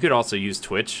 but you could also use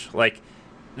Twitch. Like,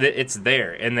 it's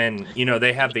there. And then,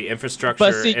 they have the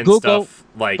infrastructure Google, stuff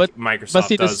like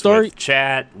Microsoft does with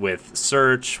chat, with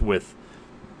search, with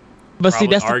that's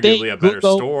arguably a better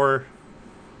store.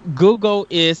 Google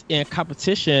is in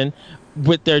competition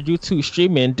with their YouTube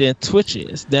streaming than Twitch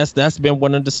is. That's been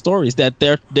one of the stories, that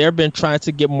they've been trying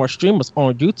to get more streamers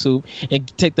on YouTube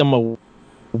and take them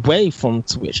away from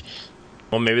Twitch.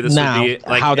 Well, maybe this would be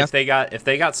like if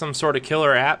they got some sort of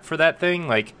killer app for that thing,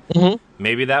 like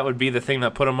maybe that would be the thing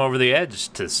that put them over the edge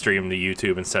to stream to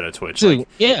YouTube instead of Twitch. Dude,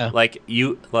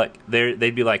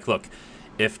 they'd be like, look,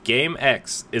 if Game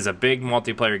X is a big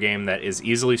multiplayer game that is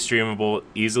easily streamable,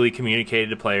 easily communicated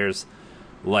to players,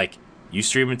 like you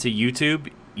stream it to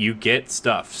YouTube, you get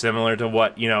stuff similar to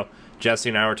what Jesse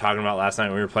and I were talking about last night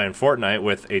when we were playing Fortnite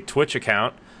with a Twitch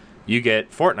account. You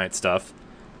get Fortnite stuff.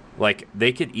 Like,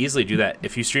 they could easily do that.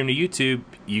 If you stream to YouTube,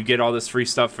 you get all this free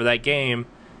stuff for that game,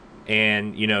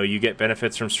 and, you get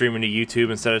benefits from streaming to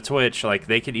YouTube instead of Twitch. Like,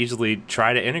 they could easily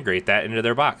try to integrate that into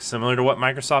their box, similar to what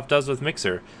Microsoft does with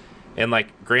Mixer. And,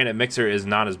 like, granted, Mixer is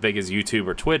not as big as YouTube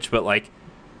or Twitch, but, like,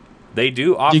 they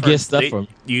do offer... You get stuff from...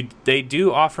 They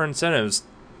do offer incentives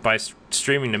by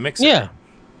streaming to Mixer.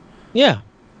 Yeah.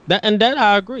 That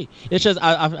I agree. It's just,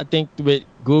 I think with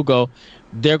Google...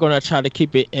 they're going to try to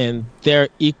keep it in their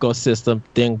ecosystem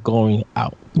than going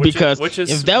out, which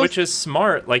is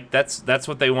smart. Like that's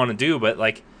what they want to do. But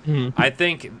like, I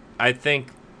think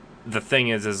the thing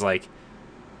is like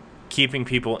keeping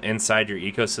people inside your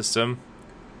ecosystem.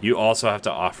 You also have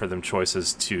to offer them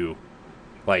choices to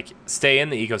like stay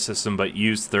in the ecosystem, but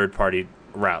use third-party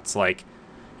routes. Like,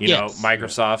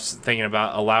 Microsoft's thinking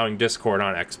about allowing Discord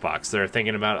on Xbox. They're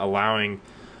thinking about allowing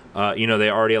they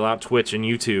already allow Twitch and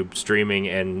YouTube streaming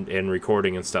and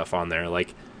recording and stuff on there.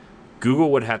 Like,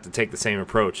 Google would have to take the same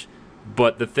approach.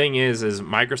 But the thing is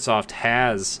Microsoft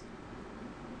has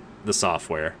the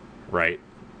software, right?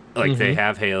 Like, they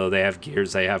have Halo, they have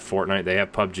Gears, they have Fortnite, they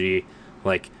have PUBG.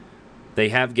 Like, they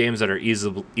have games that are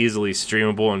easily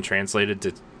streamable and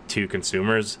translated to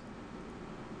consumers.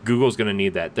 Google's going to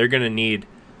need that. They're going to need,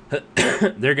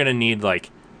 like,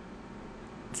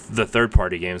 the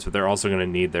third-party games, but they're also going to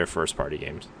need their first-party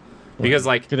games, because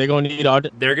like they're going to need all.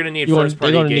 They're going to need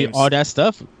first-party games. Need all that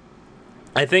stuff.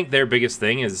 I think their biggest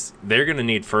thing is they're going to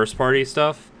need first-party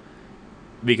stuff,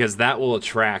 because that will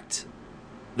attract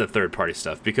the third-party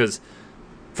stuff. Because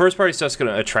first party stuff's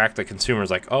going to attract the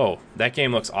consumers. Like, oh, that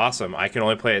game looks awesome. I can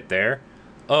only play it there.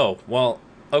 Oh, well,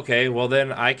 okay. Well,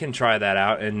 then I can try that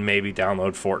out and maybe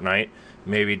download Fortnite.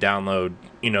 Maybe download,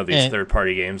 these third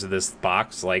party games of this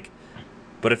box. Like,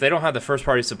 but if they don't have the first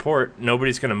party support,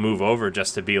 nobody's going to move over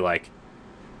just to be like,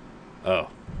 oh,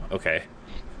 okay.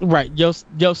 Right.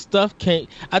 Your stuff can't.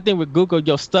 I think with Google,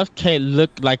 your stuff can't look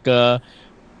like a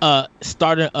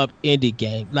starting up indie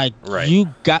game. Like, you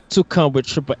got to come with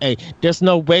AAA. There's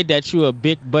no way that you're a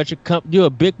big budget you're a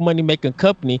big money making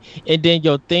company, and then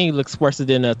your thing looks worse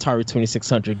than an Atari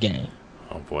 2600 game.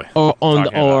 Oh boy.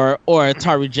 Or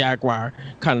Atari Jaguar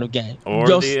kind of game. Or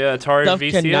the Atari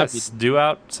VCS due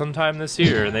out sometime this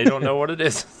year, and they don't know what it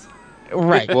is.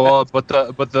 Right. Well, but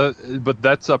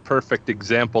that's a perfect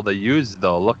example to use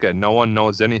though. Look at, no one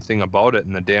knows anything about it,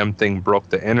 and the damn thing broke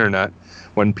the internet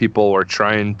when people were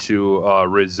trying to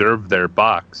reserve their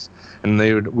box, and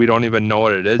we don't even know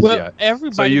what it is yet.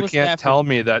 So you can't tell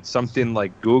me that something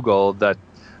like Google, that,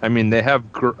 I mean, they have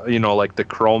like the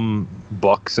Chrome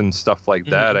books and stuff like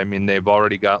that. I mean, they've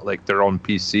already got like their own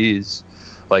PCs,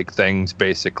 like things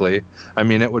basically. I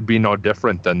mean, it would be no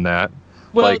different than that.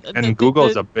 Well,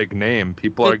 Google's a big name.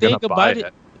 People are going to buy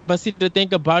it. But see, the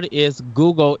thing about it is,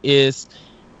 Google is,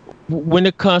 when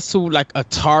it comes to like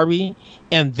Atari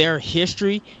and their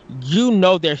history,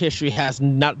 their history has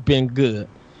not been good.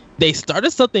 They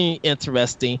started something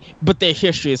interesting, but their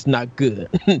history is not good.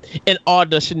 And all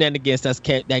the shenanigans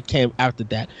that came after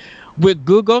that. With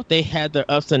Google, they had their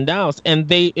ups and downs, and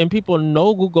people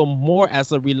know Google more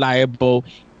as a reliable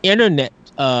internet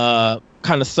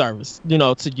kind of service,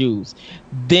 to use.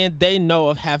 Then they know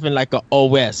of having like a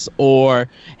OS or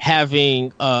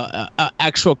having a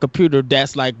actual computer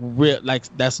that's like real, like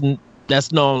that's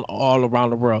known all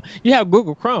around the world. You have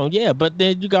Google Chrome, yeah, but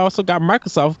then you also got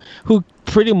Microsoft, who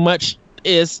pretty much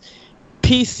is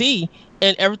PC,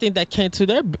 and everything that came to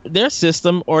their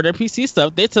system or their PC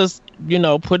stuff, they just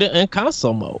put it in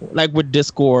console mode, like with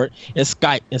Discord and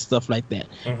Skype and stuff like that.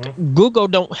 Google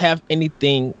don't have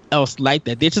anything else like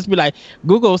that. They just be like,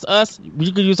 Google's us.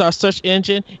 We can use our search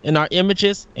engine and our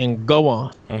images and go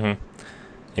on.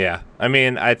 Yeah, I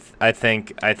mean, I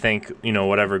think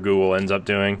whatever Google ends up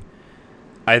doing,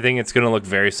 I think it's going to look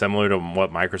very similar to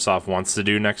what Microsoft wants to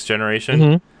do next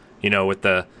generation. With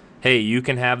the, hey, you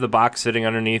can have the box sitting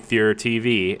underneath your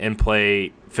TV and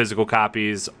play physical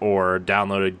copies or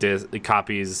downloaded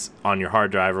copies on your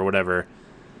hard drive or whatever.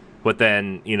 But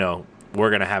then, we're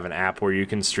going to have an app where you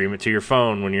can stream it to your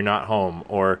phone when you're not home.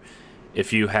 Or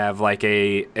if you have like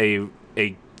a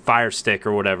Fire Stick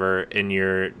or whatever in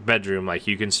your bedroom, like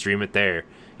you can stream it there.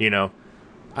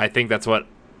 I think that's what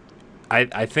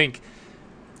I think.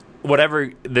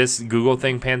 Whatever this Google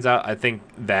thing pans out, I think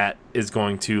that is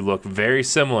going to look very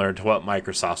similar to what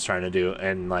Microsoft's trying to do,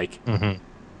 and like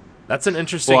that's an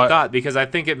interesting thought, because I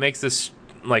think it makes this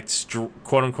like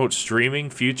quote unquote streaming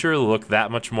future look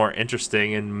that much more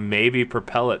interesting, and maybe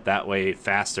propel it that way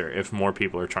faster if more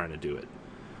people are trying to do it.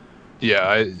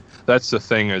 Yeah, that's the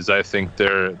thing, is I think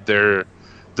they're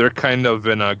kind of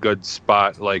in a good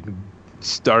spot. Like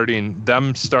starting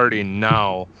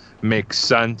now makes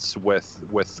sense with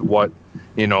what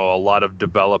a lot of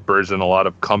developers and a lot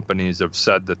of companies have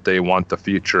said that they want the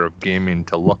future of gaming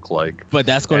to look like. But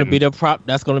that's going to be the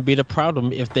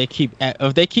problem if they keep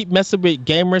messing with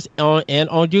gamers on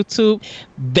YouTube.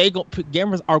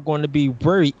 Gamers are going to be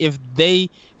worried if they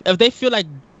feel like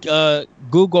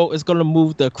Google is going to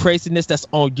move the craziness that's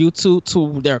on YouTube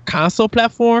to their console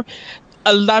platform.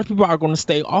 A lot of people are going to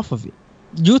stay off of it.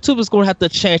 YouTube is going to have to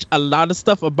change a lot of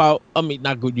stuff about,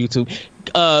 not good YouTube.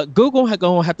 Google is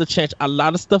going to have to change a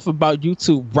lot of stuff about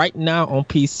YouTube right now on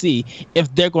PC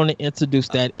if they're going to introduce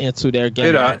that into their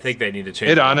game. I think they need to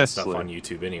change a lot of stuff on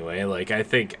YouTube anyway. Like I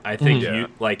think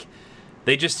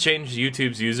they just changed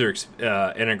YouTube's user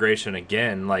integration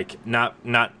again. Like not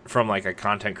from like a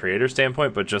content creator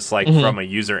standpoint, but just like from a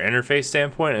user interface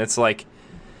standpoint. And it's like,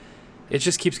 it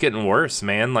just keeps getting worse,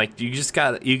 man. Like you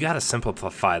gotta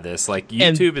simplify this. Like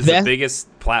YouTube is the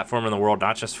biggest platform in the world,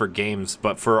 not just for games,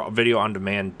 but for video on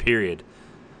demand, period.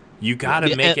 You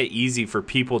gotta make it easy for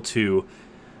people to,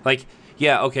 like,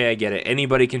 yeah, okay, I get it.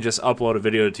 Anybody can just upload a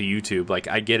video to YouTube. Like,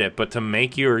 I get it. But to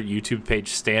make your YouTube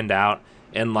page stand out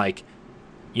and like,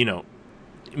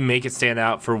 make it stand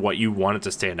out for what you want it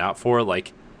to stand out for,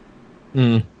 like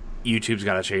YouTube's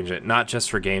got to change it, not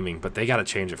just for gaming, but they got to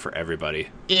change it for everybody.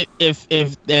 If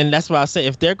and that's why I say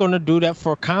if they're going to do that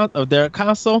for their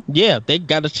console, yeah, they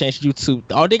got to change YouTube.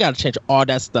 They got to change all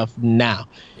that stuff now,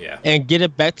 and get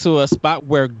it back to a spot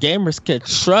where gamers can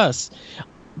trust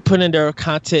putting their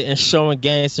content and showing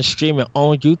games and streaming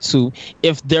on YouTube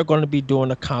if they're going to be doing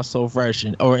a console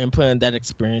version or implementing that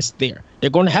experience there. They're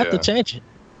going to have to change it.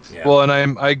 Yeah. Well,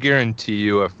 and I guarantee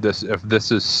you, if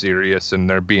this is serious and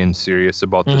they're being serious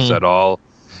about this at all,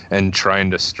 and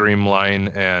trying to streamline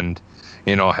and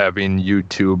having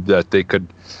YouTube that they could,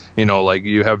 like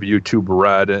you have YouTube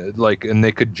Red, like, and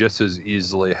they could just as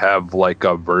easily have like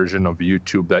a version of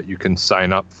YouTube that you can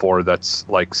sign up for that's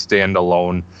like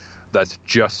standalone, that's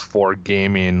just for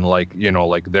gaming, like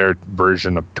like their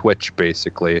version of Twitch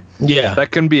basically. Yeah,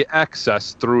 that can be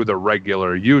accessed through the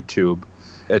regular YouTube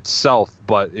itself,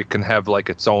 but it can have like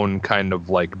its own kind of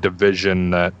like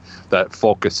division that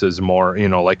focuses more,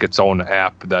 like its own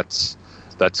app that's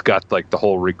got like the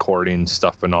whole recording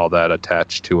stuff and all that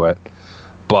attached to it.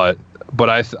 But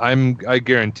I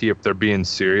guarantee if they're being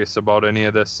serious about any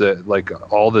of this, like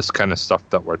all this kind of stuff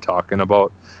that we're talking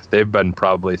about, they've been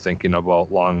probably thinking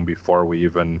about long before we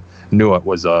even knew it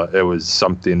was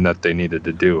something that they needed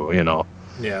to do,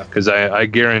 Yeah, because I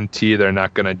guarantee they're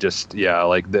not gonna just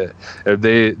like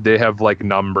they have like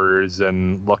numbers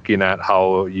and looking at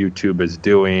how YouTube is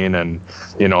doing and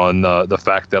and the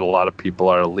fact that a lot of people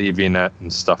are leaving it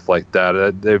and stuff like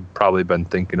that. They've probably been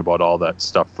thinking about all that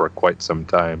stuff for quite some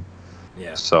time.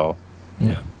 Yeah. So.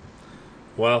 Yeah.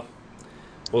 Well,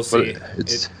 we'll see.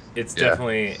 It's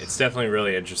definitely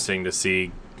really interesting to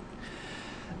see.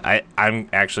 I'm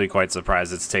actually quite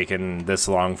surprised it's taken this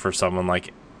long for someone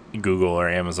like Google or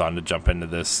Amazon to jump into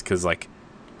this, because like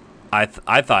I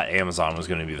thought Amazon was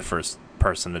going to be the first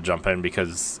person to jump in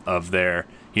because of their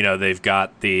they've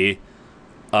got the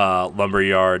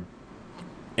Lumberyard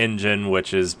engine,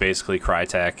 which is basically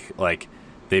Crytek. Like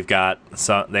they've got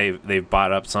some they've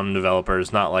bought up some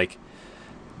developers, not like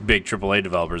big AAA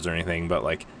developers or anything, but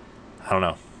like I don't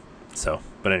know. So,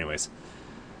 but anyways,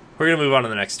 we're gonna move on to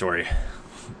the next story.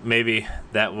 Maybe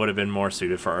that would have been more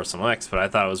suited for Arsenal X, but I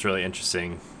thought it was really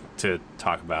interesting to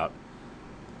talk about.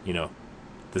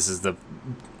 This is the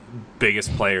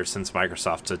biggest player since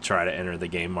Microsoft to try to enter the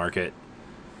game market,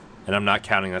 and I'm not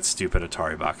counting that stupid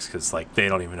Atari box because like they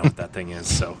don't even know what that thing is.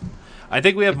 So I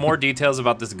think we have more details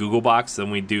about this Google box than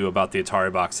we do about the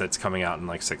Atari box that's coming out in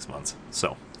like 6 months.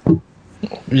 So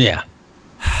yeah.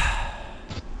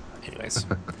 Anyways,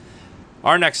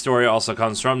 our next story also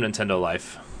comes from Nintendo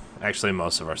Life. Actually,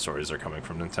 most of our stories are coming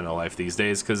from Nintendo Life these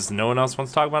days because no one else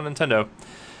wants to talk about Nintendo.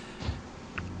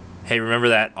 Hey, remember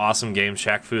that awesome game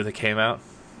Shaq Fu that came out?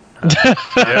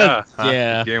 Yeah.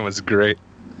 Yeah. The game was great.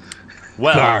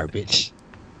 Well, garbage.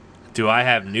 Do I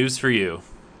have news for you?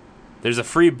 There's a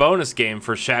free bonus game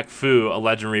for Shaq Fu, A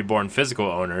Legend Reborn physical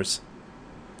owners.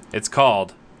 It's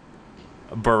called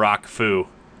Barack Fu,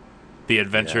 The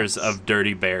Adventures of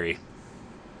Dirty Barry.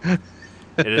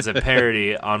 It is a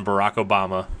parody on Barack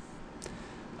Obama.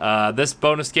 This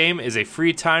bonus game is a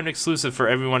free timed exclusive for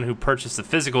everyone who purchased the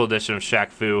physical edition of Shaq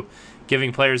Fu,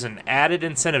 giving players an added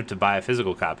incentive to buy a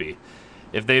physical copy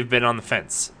if they've been on the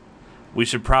fence. We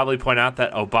should probably point out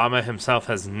that Obama himself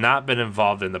has not been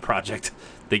involved in the project.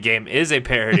 The game is a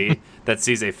parody that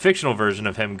sees a fictional version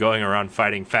of him going around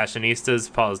fighting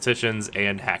fashionistas, politicians,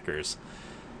 and hackers.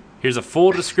 Here's a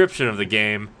full description of the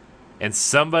game and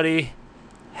some handy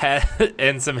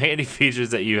features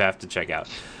that you have to check out.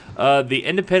 The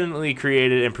independently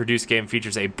created and produced game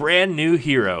features a brand new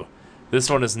hero. This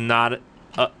one is not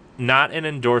an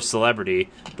endorsed celebrity,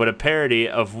 but a parody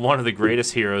of one of the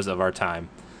greatest heroes of our time.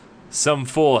 Some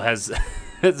fool has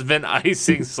been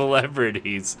icing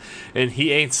celebrities, and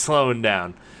he ain't slowing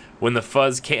down. When the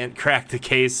fuzz can't crack the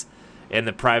case, and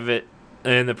the private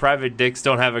dicks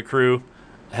don't have a clue,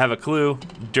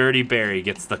 Dirty Barry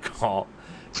gets the call.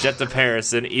 Jet to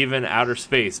Paris and even outer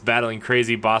space, battling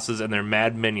crazy bosses and their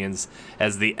mad minions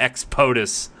as the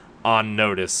ex-POTUS on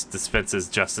notice dispenses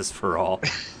justice for all.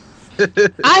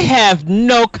 I have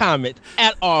no comment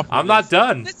at all. I'm not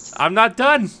done.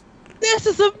 This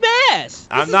is a mess.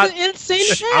 This is an insane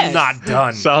mess. I'm not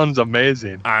done. Sounds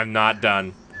amazing. I'm not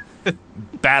done.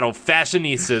 Battle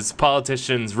fashionistas,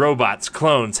 politicians, robots,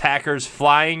 clones, hackers,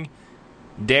 flying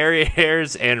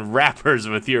derrieres, and rappers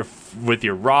with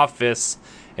your raw fists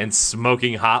and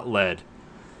smoking hot lead.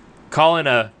 Call in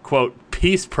a, quote,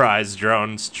 peace prize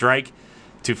drone strike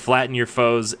to flatten your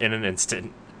foes in an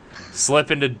instant.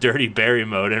 Slip into Dirty Barry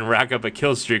mode and rack up a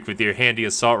kill streak with your handy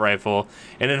assault rifle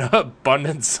and an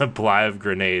abundant supply of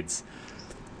grenades.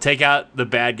 Take out the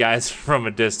bad guys from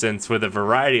a distance with a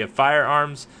variety of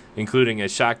firearms, including a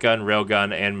shotgun,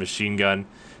 railgun, and machine gun.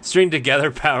 String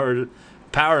together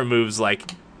power moves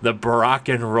like the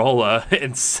Barack and Rolla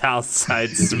and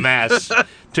Southside Smash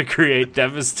to create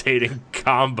devastating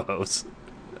combos.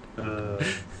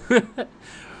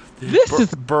 This is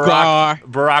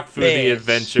Barack Fu, The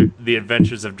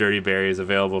Adventures of Dirty Barry is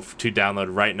available to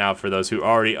download right now for those who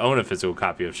already own a physical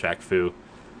copy of Shaq Fu.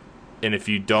 And if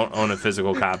you don't own a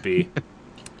physical copy,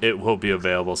 it will be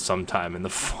available sometime in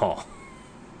the fall.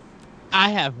 I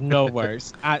have no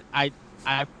words. I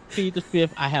plead the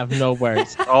fifth. I have no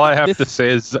words. All I have to say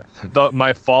is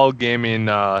my fall gaming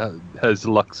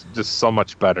looks just so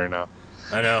much better now.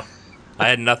 I know. I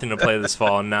had nothing to play this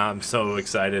fall, and now I'm so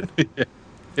excited.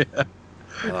 Yeah.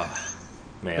 Oh,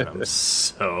 man, I'm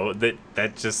so that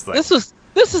just like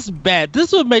this is bad.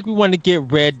 This would make me want to get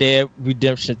Red Dead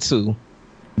Redemption 2.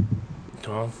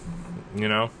 Well, you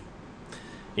know,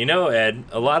 Ed,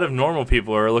 a lot of normal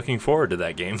people are looking forward to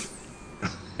that game.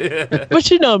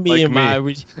 But you know, me and my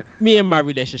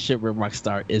relationship with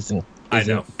Rockstar isn't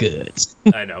good.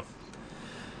 I know.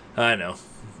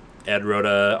 Ed wrote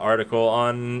an article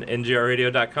on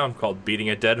NGRradio.com called "Beating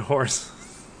a Dead Horse."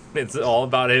 It's all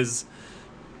about his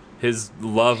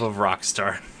love of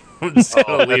Rockstar. I'm just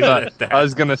gonna leave it at that. I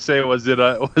was gonna say, was it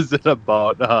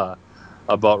about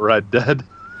Red Dead?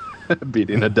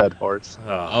 Beating a dead horse.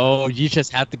 Oh, you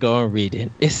just have to go and read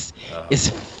it. It's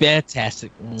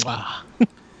fantastic.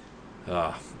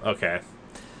 Okay.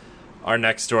 Our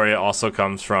next story also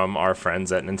comes from our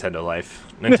friends at Nintendo Life.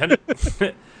 Nintendo.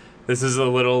 This is a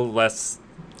little less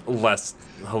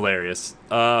hilarious.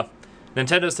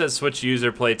 Nintendo says Switch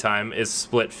user playtime is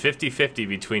split 50-50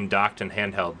 between docked and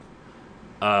handheld.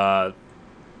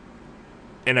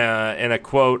 In a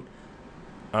quote,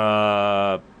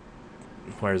 where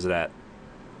is it at?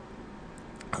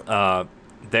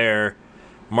 Their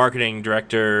marketing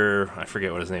director, I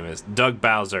forget what his name is, Doug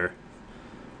Bowser,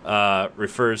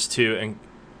 refers to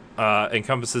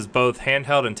encompasses both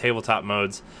handheld and tabletop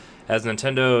modes, as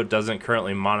Nintendo doesn't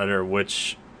currently monitor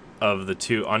which of the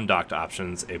two undocked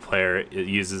options a player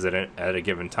uses at a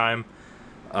given time.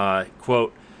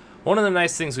 Quote, one of the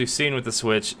nice things we've seen with the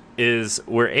Switch is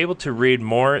we're able to read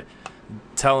more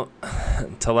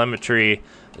telemetry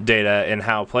data in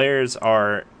how players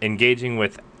are engaging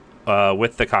with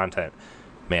the content.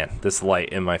 Man, this light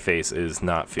in my face is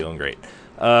not feeling great.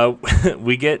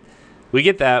 We get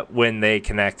that when they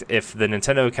connect. If the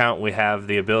Nintendo account, we have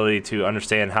the ability to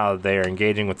understand how they are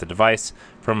engaging with the device.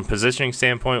 From a positioning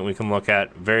standpoint, we can look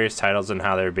at various titles and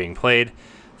how they're being played.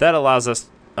 That allows us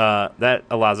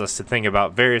to think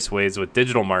about various ways with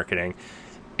digital marketing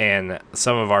and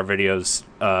some of our videos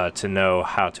to know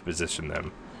how to position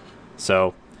them.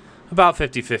 So, about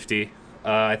 50-50.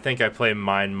 I think I play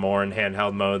mine more in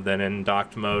handheld mode than in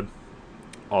docked mode.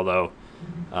 Although,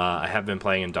 I have been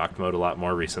playing in docked mode a lot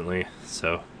more recently.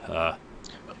 So,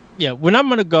 yeah, when I'm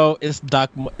gonna go, it's dock.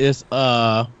 It's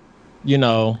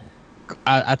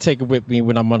I take it with me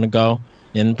when I'm gonna go,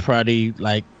 and probably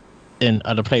like in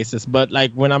other places. But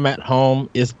like when I'm at home,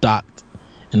 it's docked,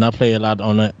 and I play a lot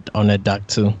on that dock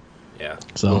too. Yeah.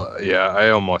 So I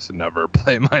almost never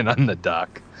play mine on the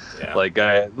dock. Yeah. Like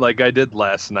I did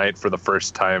last night for the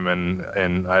first time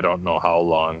and I don't know how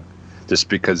long, just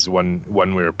because when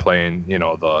we were playing,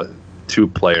 the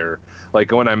 2-player,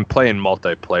 like when I'm playing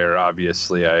multiplayer,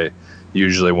 obviously I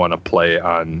usually want to play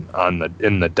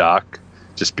in the dock,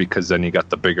 just because then you got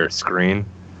the bigger screen.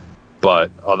 But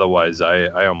otherwise,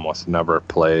 I almost never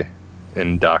play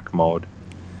in dock mode.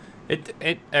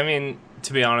 I mean,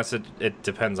 to be honest, it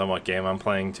depends on what game I'm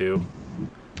playing too.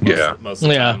 Most of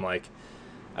the time, like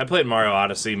I played Mario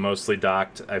Odyssey mostly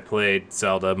docked. I played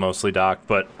Zelda mostly docked,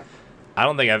 but I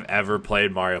don't think I've ever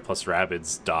played Mario plus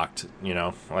Rabbids docked.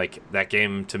 Like that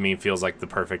game to me feels like the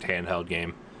perfect handheld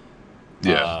game.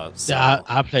 Yeah.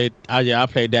 I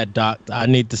played that docked. I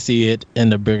need to see it in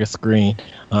the bigger screen.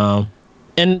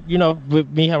 And with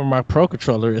me having my Pro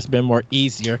Controller, it's been more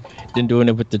easier than doing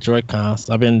it with the Joy-Cons.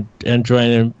 I've been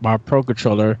enjoying my Pro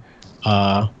Controller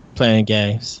playing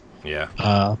games. Yeah.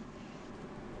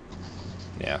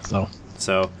 Yeah. So,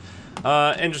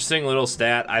 interesting little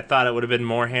stat. I thought it would have been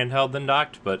more handheld than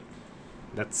docked, but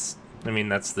that's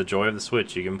the joy of the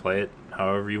Switch. You can play it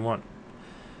however you want.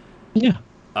 Yeah.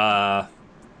 Our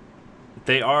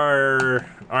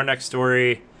next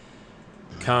story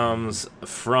comes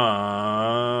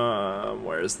from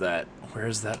where is that? Oh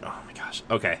my gosh.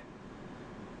 Okay.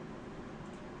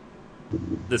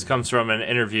 This comes from an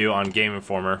interview on Game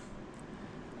Informer.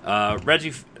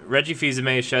 Reggie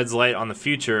Fils-Aimé sheds light on the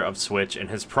future of Switch and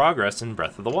his progress in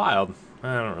Breath of the Wild.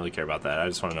 I don't really care about that. I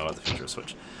just want to know about the future of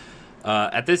Switch.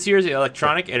 At this year's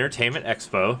Electronic Entertainment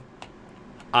Expo,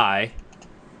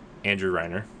 Andrew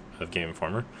Reiner of Game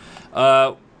Informer,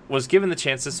 was given the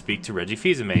chance to speak to Reggie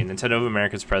Fils-Aimé, Nintendo of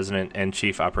America's president and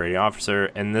chief operating officer.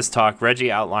 In this talk,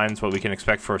 Reggie outlines what we can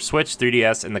expect for Switch,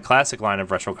 3DS, and the classic line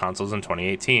of retro consoles in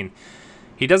 2018.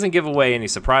 He doesn't give away any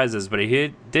surprises, but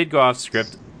he did go off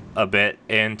script a bit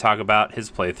and talk about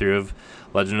his playthrough of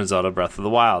Legend of Zelda Breath of the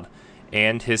Wild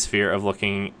and his fear of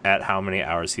looking at how many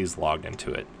hours he's logged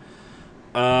into it.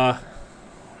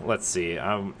 Let's see.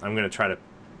 I'm going to try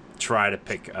to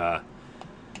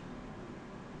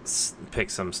pick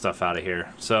some stuff out of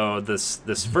here. So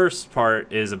this first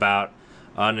part is about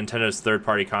Nintendo's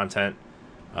third-party content.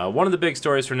 One of the big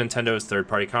stories for Nintendo is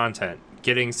third-party content.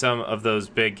 Getting some of those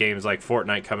big games like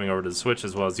Fortnite coming over to the Switch,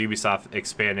 as well as Ubisoft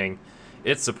expanding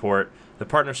its support. The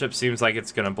partnership seems like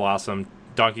it's going to blossom.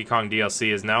 Donkey Kong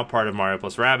DLC is now part of Mario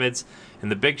plus Rabbids,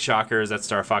 and the big shocker is that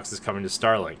Star Fox is coming to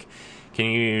Starlink. Can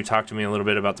you talk to me a little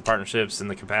bit about the partnerships and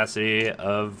the capacity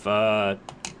of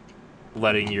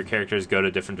letting your characters go to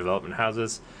different development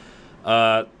houses?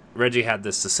 Reggie had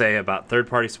this to say about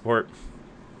third-party support.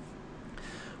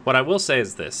 What I will say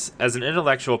is this. As an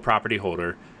intellectual property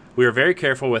holder, we are very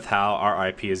careful with how our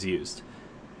IP is used.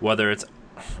 Whether it's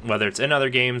in other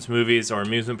games, movies, or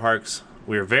amusement parks,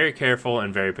 we are very careful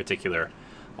and very particular.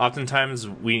 Oftentimes,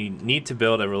 we need to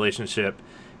build a relationship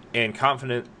and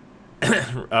confidence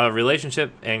that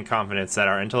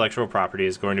our intellectual property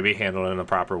is going to be handled in a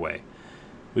proper way.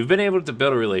 We've been able to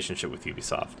build a relationship with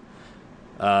Ubisoft.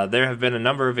 There have been a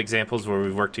number of examples where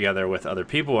we've worked together with other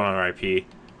people on our IP.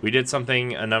 We did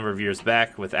something a number of years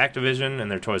back with Activision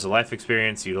and their Toys of Life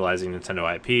experience, utilizing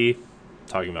Nintendo IP,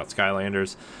 talking about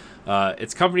Skylanders.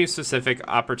 It's company-specific,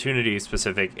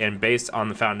 opportunity-specific, and based on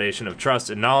the foundation of trust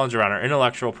and knowledge around our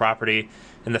intellectual property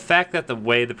and the fact that the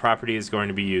way the property is going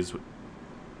to be used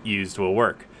will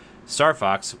work. Star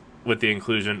Fox, with the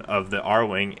inclusion of the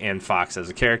R-Wing and Fox as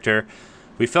a character,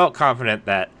 we felt confident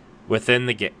that within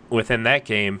that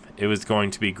game, it was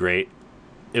going to be great.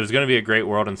 It was going to be a great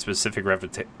world and specific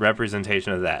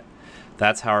representation of that.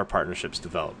 That's how our partnerships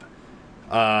develop.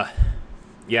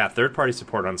 Third-party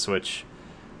support on Switch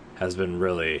has been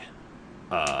really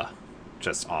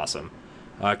just awesome.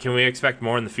 Can we expect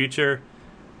more in the future?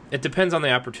 It depends on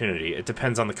the opportunity. It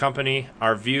depends on the company.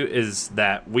 Our view is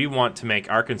that we want to make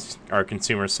our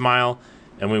consumers smile,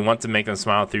 and we want to make them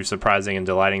smile through surprising and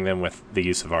delighting them with the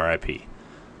use of our IP.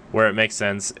 Where it makes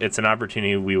sense, it's an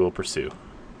opportunity we will pursue.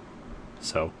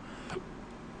 So,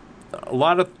 a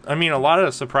lot of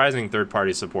surprising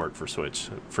third-party support for Switch,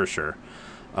 for sure.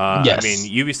 Yes.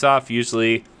 Ubisoft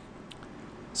usually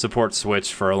supports Switch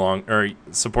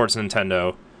supports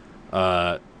Nintendo.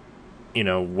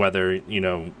 Whether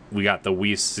we got the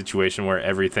Wii situation where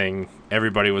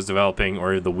everybody was developing,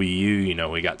 or the Wii U.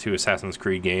 We got 2 Assassin's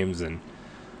Creed games and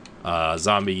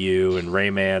Zombie U and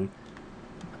Rayman.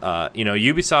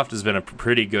 Ubisoft has been a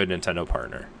pretty good Nintendo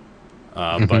partner.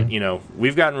 But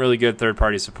we've gotten really good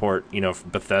third-party support.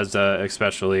 Bethesda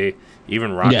especially,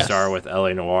 even Rockstar with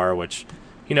LA Noire, which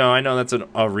I know that's a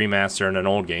remaster and an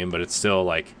old game, but it's still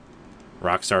like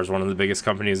Rockstar is one of the biggest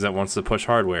companies that wants to push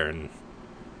hardware, and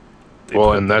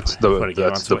that's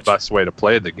the best way to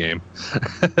play the game.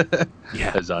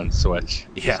 Is on Switch.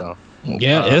 Yeah, so.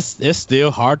 It's still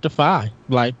hard to find.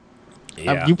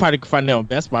 You probably could find it on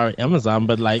Best Buy or Amazon,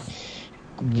 but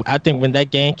I think when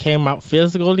that game came out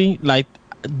physically,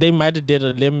 they might have did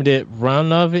a limited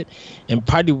run of it, and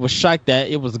probably was shocked that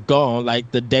it was gone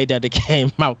the day that it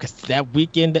came out, because that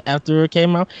weekend after it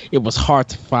came out, it was hard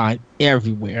to find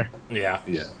everywhere. Yeah.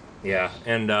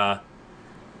 And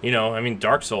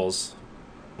Dark Souls,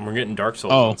 we're getting Dark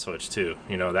Souls on Switch too.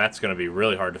 That's going to be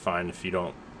really hard to find if you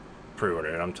don't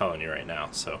pre-order it. I'm telling you right now.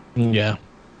 So yeah.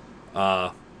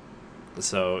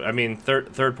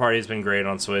 Third party has been great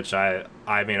on Switch. I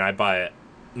buy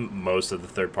most of the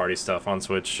third party stuff on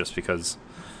Switch just because,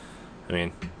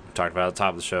 we talked about at the top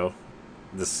of the show.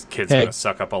 This kid's gonna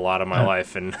suck up a lot of my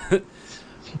life, and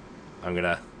I'm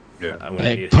gonna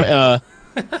need it.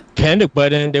 Panic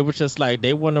Button, they were just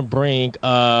they want to bring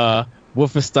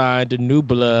Wolfenstein: The New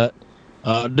Blood,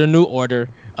 the New Order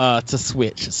to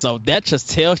Switch. So that just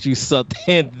tells you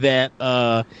something that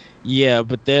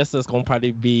Bethesda's gonna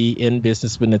probably be in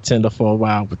business with Nintendo for a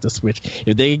while with the Switch.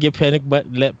 If they can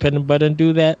get let Panic Button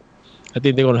do that, I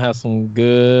think they're gonna have some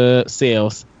good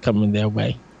sales coming their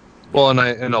way. Well,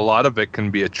 and a lot of it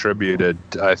can be attributed,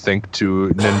 I think, to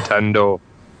Nintendo,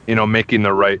 making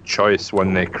the right choice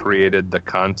when they created the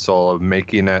console, of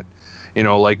making it,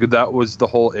 that was the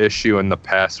whole issue in the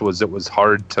past, was it was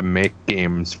hard to make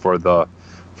games for the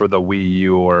Wii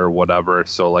U or whatever.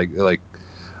 So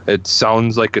it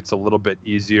sounds like it's a little bit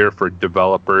easier for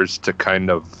developers to kind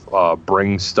of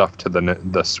bring stuff to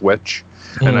the Switch.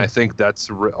 And I think that's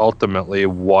ultimately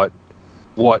what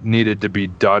needed to be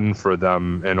done for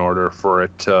them in order for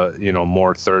it to,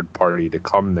 more third party to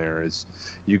come there. Is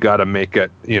you got to make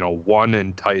it, one,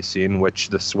 enticing, which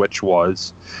the Switch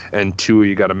was, and two,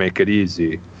 you got to make it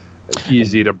easy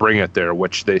to bring it there,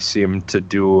 which they seem to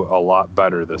do a lot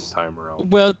better this time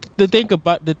around. Well, the thing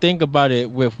about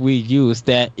it with Wii U is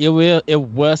that it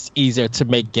was easier to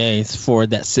make games for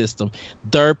that system.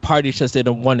 Third parties just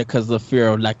didn't want it because of the fear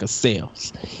of lack of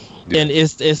sales. Yeah. And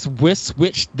it's with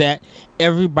Switch that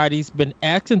everybody's been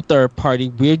asking third party,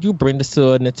 will you bring this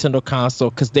to a Nintendo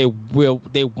console? Because they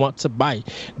want to buy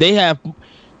it. They have.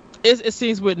 It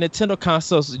seems with Nintendo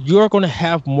consoles, you're going to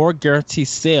have more guaranteed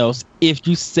sales if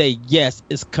you say yes,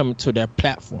 it's coming to their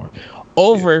platform.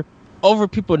 Over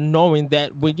people knowing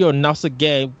that when you announce a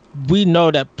game, we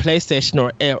know that PlayStation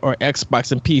or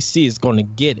Xbox and PC is going to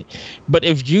get it. But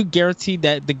if you guarantee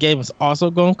that the game is also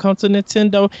going to come to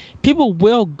Nintendo, people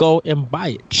will go and buy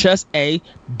it. Just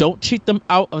don't cheat them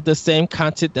out of the same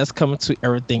content that's coming to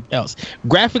everything else.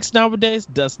 Graphics nowadays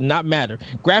does not matter.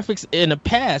 Graphics in the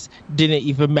past didn't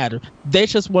even matter. They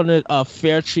just wanted a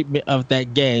fair treatment of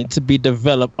that game to be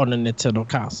developed on a Nintendo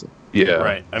console. Yeah.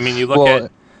 Right. I mean, you look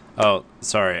at... Oh,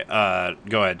 sorry.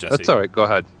 Go ahead, Jesse. That's all right. Go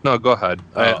ahead. No, go ahead.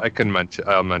 Oh. I can mention.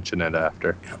 I'll mention it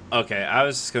after. Okay. I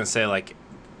was just gonna say,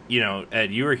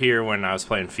 Ed, you were here when I was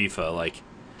playing FIFA.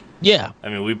 Yeah. I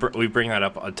mean, we bring that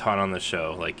up a ton on the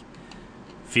show.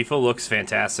 FIFA looks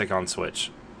fantastic on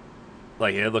Switch.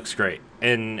 It looks great,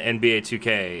 and NBA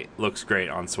 2K looks great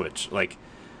on Switch.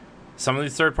 Some of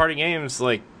these third-party games,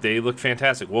 they look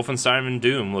fantastic. Wolfenstein and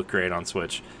Doom look great on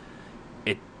Switch.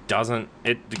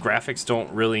 The graphics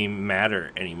don't really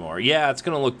matter anymore. Yeah, it's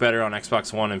going to look better on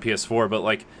Xbox One and PS4,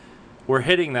 but we're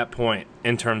hitting that point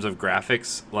in terms of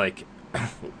graphics.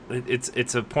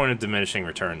 It's a point of diminishing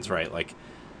returns, right?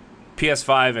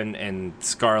 PS5 and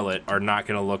Scarlet are not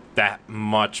going to look that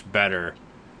much better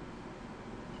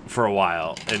for a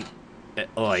while, and they're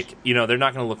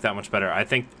not going to look that much better. I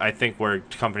think where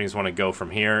companies want to go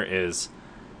from here is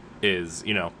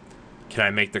can I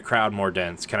make the crowd more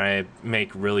dense? Can I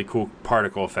make really cool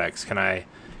particle effects? Can I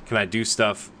do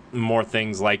more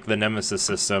things like the Nemesis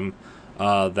system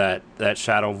that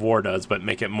Shadow of War does, but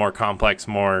make it more complex,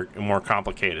 more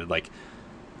complicated?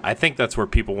 I think that's where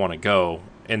people want to go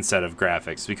instead of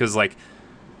graphics, because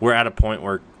we're at a point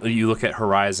where you look at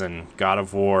Horizon, God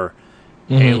of War,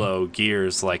 Halo,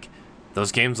 Gears,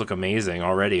 those games look amazing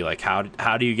already.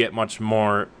 How do you get much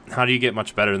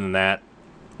better than that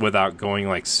without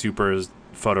going super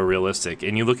photorealistic?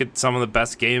 And you look at some of the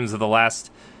best games of the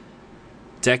last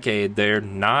decade, they're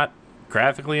not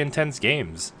graphically intense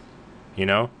games.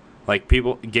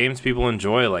 Games people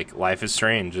enjoy, Life is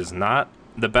Strange is not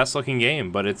the best looking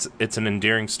game, but it's an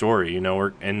endearing story,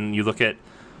 and you look at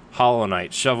Hollow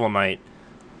Knight, Shovel Knight,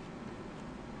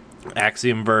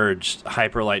 Axiom Verge,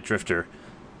 Hyper Light Drifter.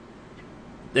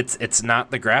 It's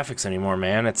not the graphics anymore,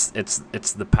 man. It's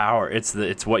the power.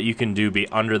 It's what you can do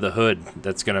under the hood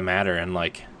that's gonna matter, and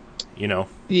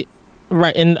Yeah,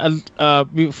 right. And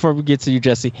before we get to you,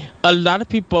 Jesse, a lot of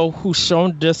people who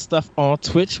shown this stuff on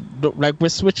Twitch,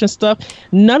 with Switch and stuff,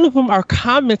 none of them are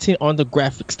commenting on the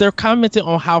graphics. They're commenting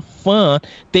on how fun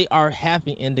they are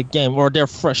having in the game, or their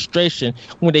frustration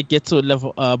when they get to a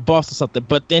level boss or something.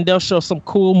 But then they'll show some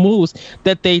cool moves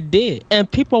that they did, and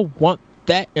people want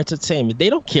that entertainment.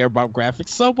 They don't care about graphics.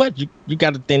 So what? You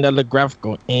got to think that look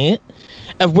graphical. And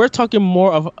if we're talking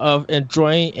more of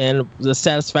enjoying and the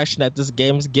satisfaction that this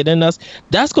game is getting us,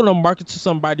 that's going to market to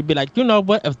somebody to be like, you know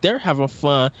what? If they're having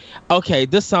fun, okay,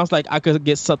 this sounds like I could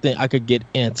get something I could get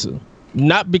into.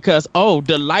 Not because,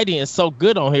 the lighting is so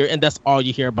good on here and that's all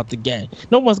you hear about the game.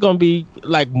 No one's going to be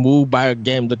moved by a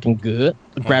game looking good,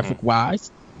 graphic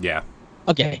wise. Yeah.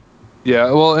 Okay.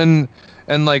 Yeah, well, and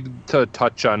to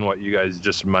touch on what you guys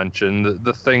just mentioned,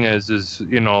 the thing is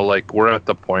we're at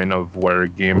the point of where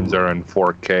games are in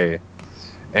 4K,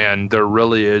 and there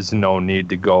really is no need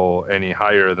to go any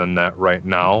higher than that right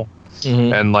now.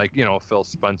 And Phil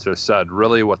Spencer said,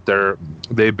 really what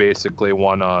they basically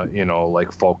want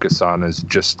to focus on is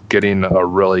just getting a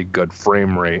really good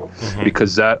frame rate,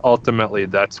 because ultimately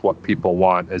that's what people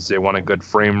want, is they want a good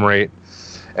frame rate.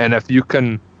 And if you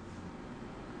can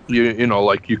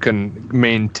you can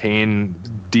maintain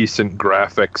decent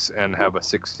graphics and have a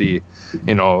 60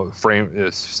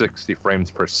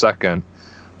 frames per second,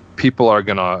 people are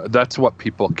gonna, that's what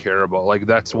people care about.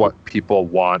 That's what people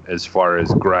want as far as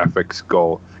graphics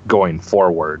going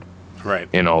forward. Right.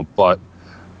 But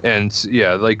And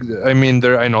yeah, like I mean,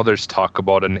 I know there's talk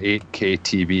about an 8K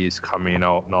TVs coming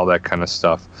out and all that kind of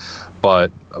stuff,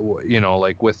 but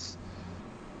like with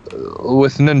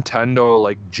Nintendo,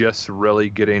 like just really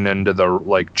getting into the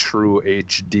like true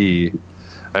HD.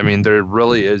 I mean, there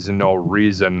really is no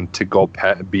reason to go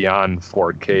beyond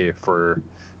 4K for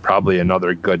probably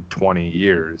another good 20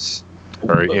 years.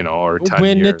 Or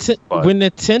 10 years. When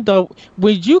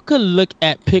you could look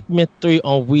at Pikmin 3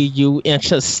 on Wii U and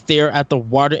just stare at the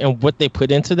water and what they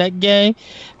put into that game,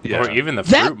 or even the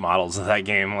fruit models of that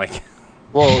game, like,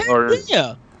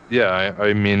 I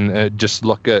mean, just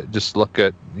look at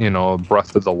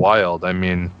Breath of the Wild. I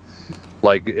mean,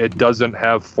 like, it doesn't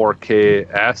have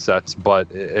 4K assets, but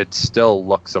it still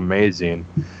looks amazing,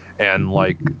 and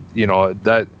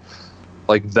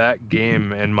that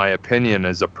game, in my opinion,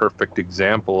 is a perfect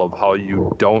example of how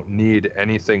you don't need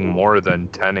anything more than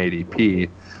 1080p,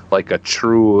 like a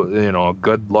true,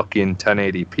 good-looking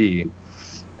 1080p,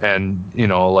 and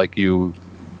like you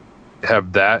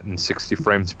have that in 60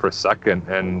 frames per second,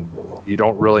 and you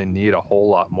don't really need a whole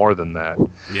lot more than that.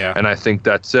 Yeah. And I think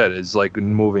that's it. Is like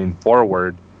moving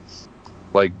forward,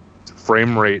 like,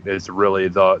 frame rate is really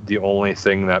the only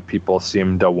thing that people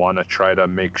seem to want to try to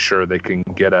make sure they can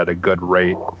get at a good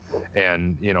rate,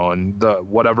 and the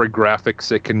whatever graphics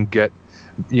they can get,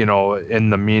 in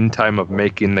the meantime of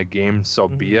making the game, so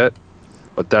be it.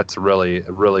 But that's really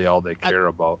all they care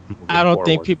about. I don't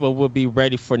think people will be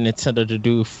ready for Nintendo to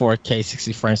do 4K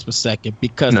 60 frames per second,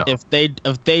 because if they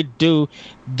do,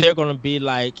 they're gonna be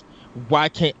like, why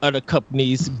can't other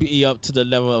companies be up to the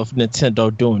level of Nintendo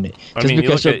doing it? I mean, you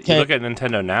look at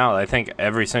Nintendo now. I think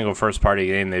every single first-party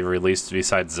game they've released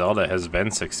besides Zelda has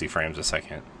been 60 frames a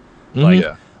second.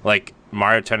 Like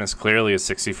Mario Tennis clearly is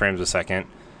 60 frames a second.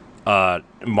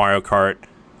 Mario Kart,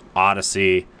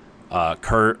 Odyssey, I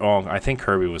think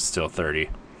Kirby was still 30.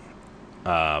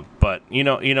 But you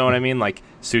know what I mean. Like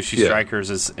Sushi Strikers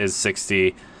is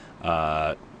 60.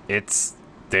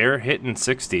 They're hitting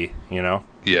 60.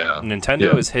 Yeah.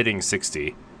 Nintendo is hitting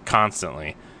 60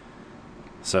 constantly.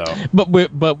 So, but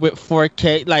with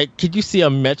 4K, like, could you see a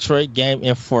Metroid game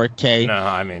in 4K? No,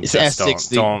 I mean, it's at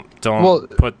 60. Don't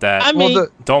put that.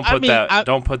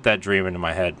 Don't put that dream into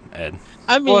my head, Ed.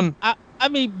 But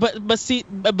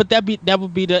that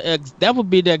would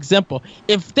be the example.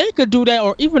 If they could do that,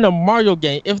 or even a Mario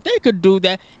game, if they could do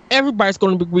that, everybody's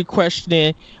going to be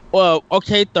questioning. Well,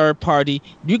 okay, third party,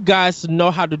 you guys know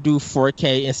how to do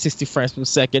 4K and 60 frames per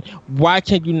second. Why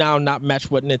can't you now not match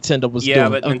what Nintendo was doing? Yeah,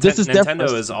 but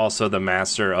Nintendo is also the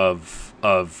master of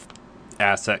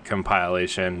asset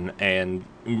compilation and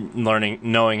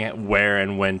knowing where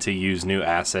and when to use new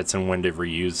assets and when to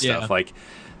reuse stuff. Like,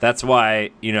 that's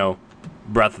why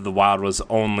Breath of the Wild was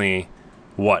only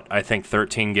I think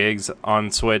 13 gigs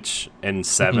on Switch and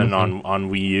 7 on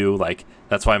Wii U. Like,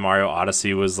 that's why Mario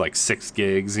Odyssey was like 6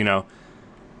 gigs.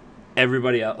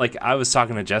 Everybody else, like, I was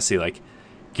talking to Jesse, like,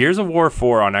 Gears of War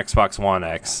 4 on Xbox One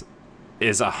X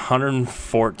is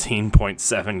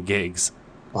 114.7 gigs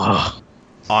on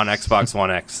Xbox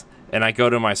One X, and I go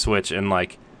to my Switch and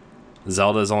like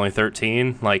Zelda's only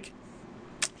 13. Like,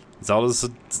 Zelda's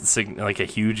like a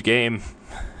huge game.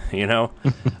 And I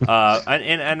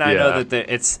know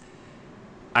that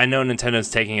I know Nintendo's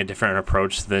taking a different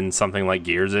approach than something like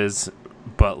Gears is,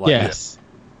 but like,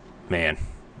 man,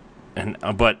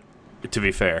 but to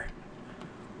be fair,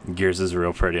 Gears is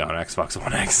real pretty on Xbox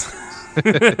One X.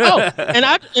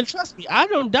 and trust me, I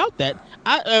don't doubt that.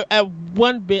 At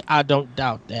one bit, I don't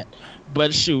doubt that.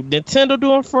 But shoot, Nintendo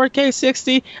doing 4K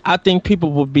 60, I think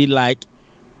people will be like,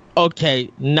 okay,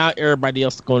 now everybody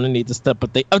else is going to need to step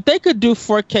up. If they could do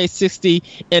 4K 60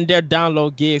 and their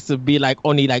download gigs would be like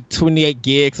only like 28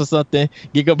 gigs or something,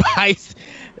 gigabytes.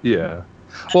 Yeah.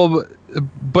 Well,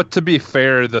 but to be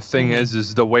fair, the thing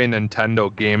is the way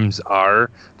Nintendo games are,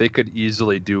 they could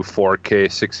easily do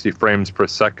 4K 60 frames per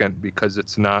second, because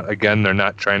it's not, again, they're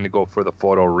not trying to go for the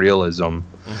photorealism.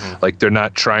 Like, they're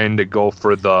not trying to go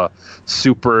for the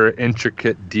super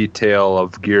intricate detail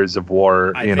of Gears of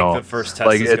War. I think the first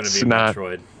test is going to be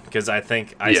Metroid, because I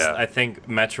think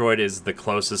Metroid is the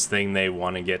closest thing they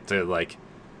want to get to, like,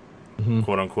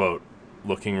 quote unquote,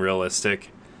 looking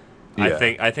realistic.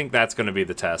 Yeah. I think that's going to be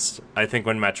the test. I think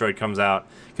when Metroid comes out,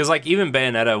 because like even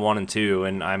Bayonetta 1 and 2,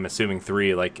 and I'm assuming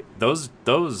 3, like those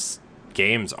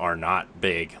games are not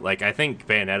big. Like, I think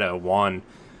Bayonetta 1,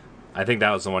 I think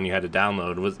that was the one you had to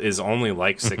download, is only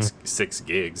like 6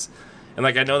 gigs. And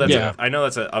like, I know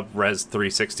that's a up-res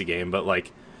 360 game, but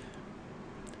like,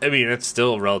 I mean, it's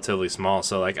still relatively small.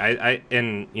 So like, I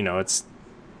think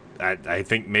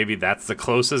maybe that's the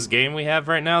closest game we have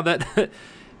right now that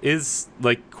is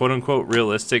like quote unquote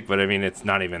realistic, but I mean it's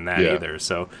not even that either.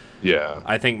 So yeah,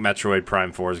 I think Metroid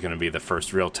Prime 4 is going to be the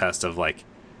first real test of like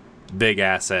big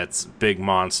assets, big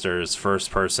monsters,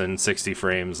 first person, 60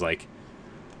 frames. Like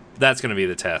that's going to be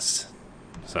the test.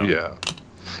 So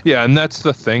yeah, and that's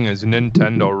the thing is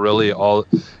Nintendo really all,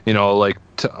 like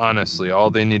honestly, all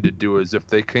they need to do is if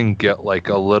they can get like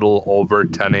a little over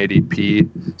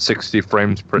 1080p, 60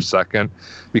 frames per second,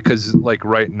 because like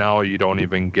right now you don't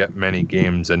even get many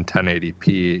games in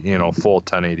 1080p, full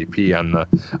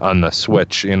 1080p on the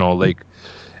Switch, like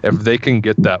if they can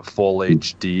get that full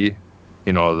HD,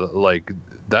 like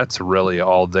that's really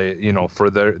all they,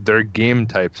 for their game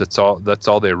types, that's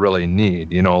all they really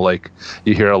need. Like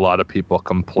you hear a lot of people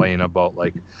complain about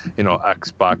like,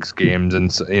 Xbox games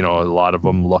and, a lot of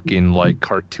them looking like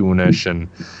cartoonish and,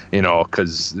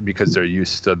 because they're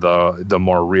used to the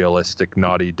more realistic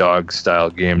Naughty Dog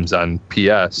style games on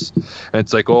PS. And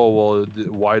it's like, oh, well,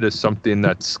 why does something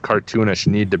that's cartoonish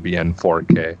need to be in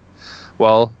 4K?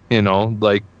 Well,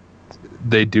 like,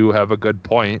 they do have a good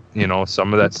point.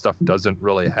 Some of that stuff doesn't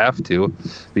really have to,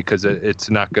 because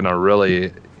it's not going to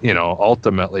really,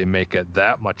 ultimately make it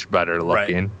that much better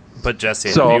looking. Right. But Jesse,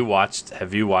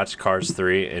 have you watched Cars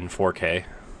 3 in 4K?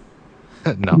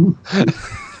 No.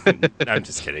 I'm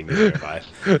just kidding. Neither have I.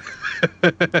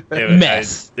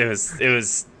 Mess. It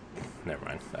was. Never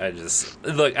mind.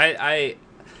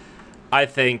 I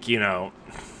think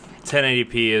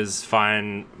 1080p is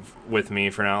fine with me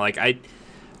for now. Like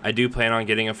I do plan on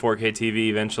getting a 4K TV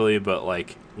eventually, but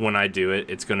like when I do it,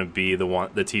 it's going to be the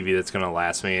TV that's going to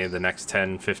last me the next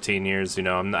 10, 15 years.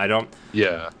 I don't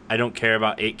care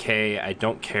about 8K. I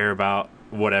don't care about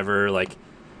whatever. Like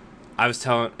I was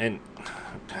telling, and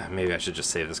maybe I should just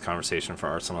save this conversation for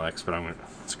Arsenal X, but I'm going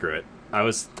to screw it.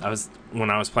 When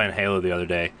I was playing Halo the other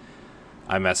day,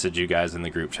 I messaged you guys in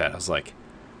the group chat. I was like,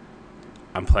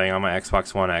 I'm playing on my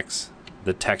Xbox One X.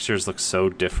 The textures look so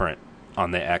different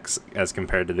on the X as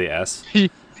compared to the S.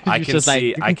 I can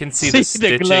see the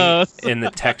stitching in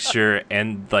the texture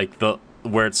and like the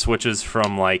where it switches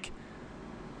from like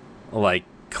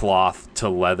cloth to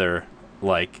leather,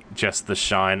 like just the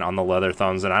shine on the leather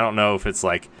thumbs. And I don't know if it's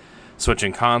like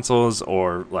switching consoles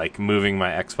or like moving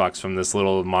my Xbox from this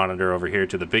little monitor over here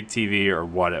to the big TV or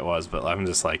what it was, but I'm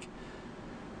just like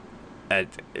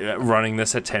running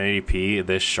this at 1080p,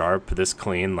 this sharp, this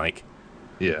clean, like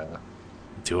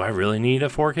do I really need a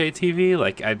 4K TV?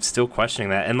 Like, I'm still questioning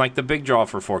that. And, like, the big draw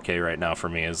for 4K right now for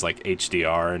me is, like,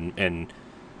 HDR and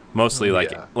mostly,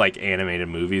 like animated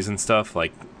movies and stuff.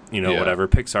 Like, whatever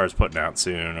Pixar's putting out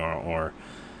soon or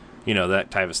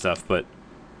that type of stuff. But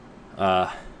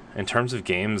in terms of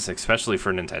games, especially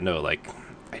for Nintendo, like,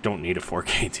 I don't need a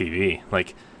 4K TV.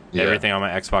 Like, everything on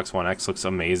my Xbox One X looks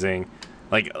amazing.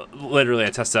 Like, literally, I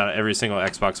tested out every single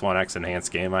Xbox One X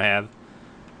enhanced game I have.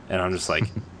 And I'm just like...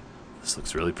 This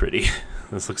looks really pretty.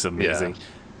 This looks amazing. Yeah.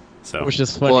 So, which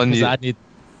is funny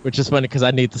because I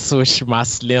need to switch my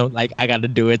Slim. Like I got to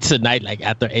do it tonight. Like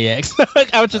after AX,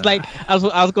 I was just like I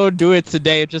was going to do it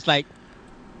today. Just like,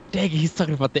 dang, he's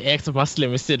talking about the X, and my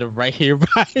Slim is sitting right here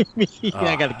by me.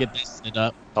 I got to get that set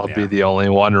up. I'll be the only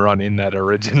one running that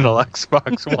original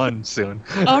Xbox One soon.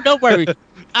 Oh, don't worry.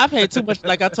 I paid too much.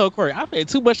 Like I told Corey, I paid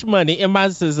too much money, and mine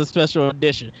is a special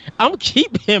edition. I'm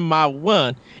keeping my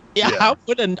one. I'll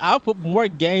put more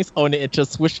games on it and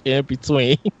just switch in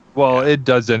between. Well, it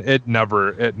doesn't. It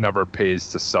never pays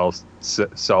to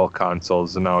sell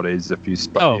consoles nowadays. If you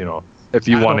if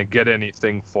you want to get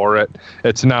anything for it,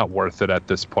 it's not worth it at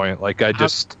this point. Like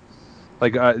it's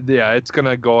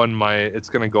gonna go in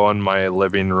my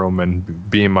living room and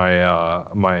be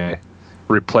my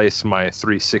replace my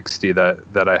 360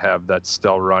 that I have that's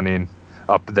still running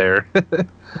up there.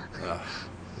 Oh,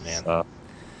 man.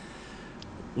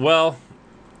 Well,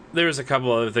 there's a couple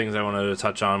other things I wanted to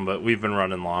touch on, but we've been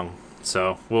running long,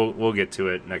 so we'll get to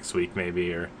it next week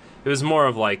maybe. Or it was more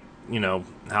of like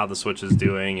how the Switch is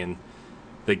doing and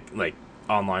the like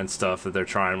online stuff that they're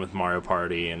trying with Mario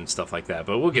Party and stuff like that.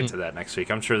 But we'll get to that next week.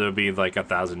 I'm sure there'll be like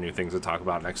 1,000 new things to talk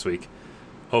about next week.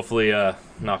 Hopefully,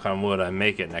 knock on wood, I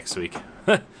make it next week.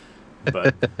 But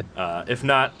if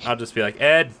not, I'll just be like,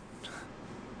 Ed,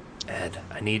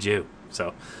 I need you.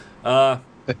 So.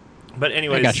 But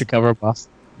anyways, I got your cover, boss.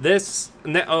 Next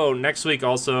week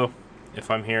also,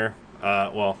 if I'm here,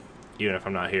 even if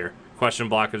I'm not here, Question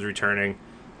Block is returning.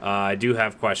 I do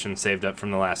have questions saved up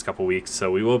from the last couple weeks, so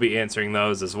we will be answering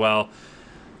those as well.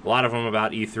 A lot of them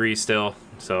about E3 still.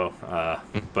 So,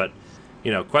 but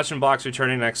Question Block's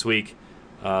returning next week.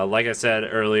 Like I said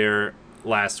earlier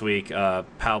last week,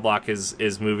 Pal Block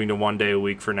is moving to 1 day a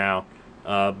week for now.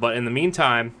 But in the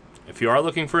meantime, if you are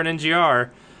looking for an NGR.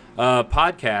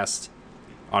 podcast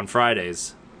on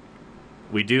Fridays,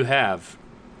 we do have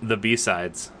the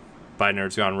B-Sides by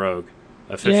Nerds Gone Rogue.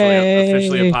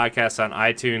 Officially a podcast on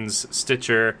iTunes,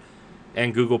 Stitcher,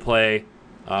 and Google Play.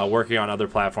 Working on other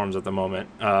platforms at the moment.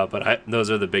 But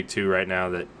those are the big two right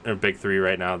now big three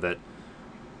right now that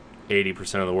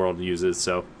 80% of the world uses.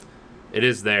 So it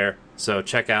is there. So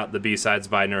check out the B-Sides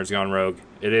by Nerds Gone Rogue.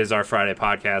 It is our Friday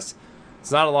podcast.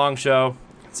 It's not a long show.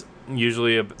 It's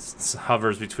usually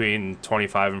hovers between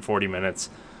 25 and 40 minutes.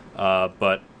 And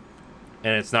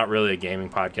it's not really a gaming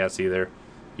podcast either.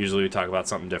 Usually we talk about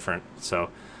something different. So,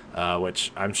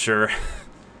 which I'm sure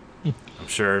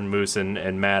Moose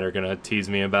and Matt are going to tease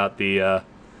me about the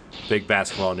big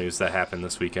basketball news that happened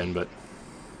this weekend. But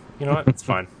you know what? It's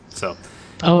fine. So.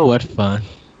 Oh, what fun.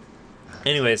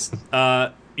 Anyways,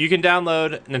 you can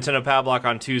download Nintendo Power Block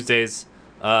on Tuesdays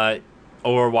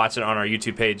or watch it on our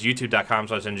YouTube page,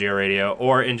 youtube.com/NGRradio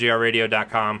or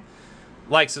NGRradio.com.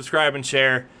 Like, subscribe, and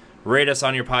share. Rate us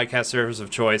on your podcast service of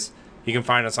choice. You can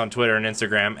find us on Twitter and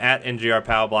Instagram at NGR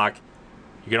Power Block.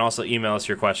 You can also email us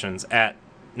your questions at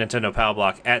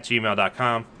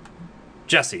NintendoPowerBlock@gmail.com.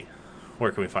 Jesse,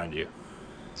 where can we find you?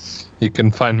 You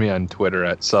can find me on Twitter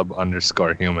at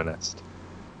 @sub_humanist.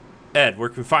 Ed, where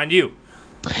can we find you?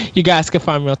 You guys can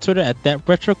find me on Twitter at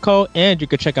ThatRetroCode, and you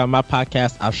can check out my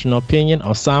podcast, Optional Opinion,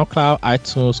 on SoundCloud,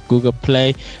 iTunes, Google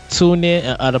Play, TuneIn,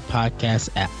 and other podcast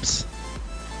apps.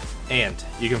 And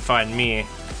you can find me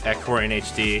at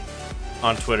CorianHD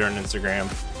on Twitter and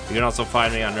Instagram. You can also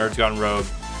find me on Nerds Gone Rogue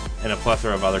and a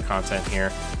plethora of other content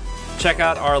here. Check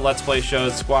out our Let's Play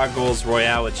shows, Squad Goals,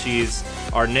 Royale with Cheese,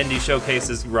 our Nindy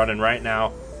showcases running right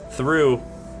now through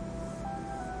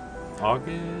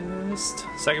August,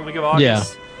 second week of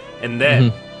August. Yeah. And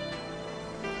then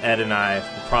Ed and I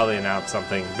will probably announce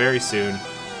something very soon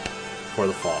for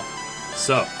the fall.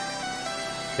 So,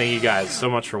 thank you guys so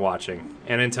much for watching.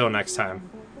 And until next time,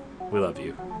 we love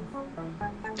you.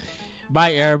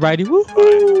 Bye, everybody.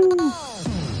 Woo-hoo. Bye.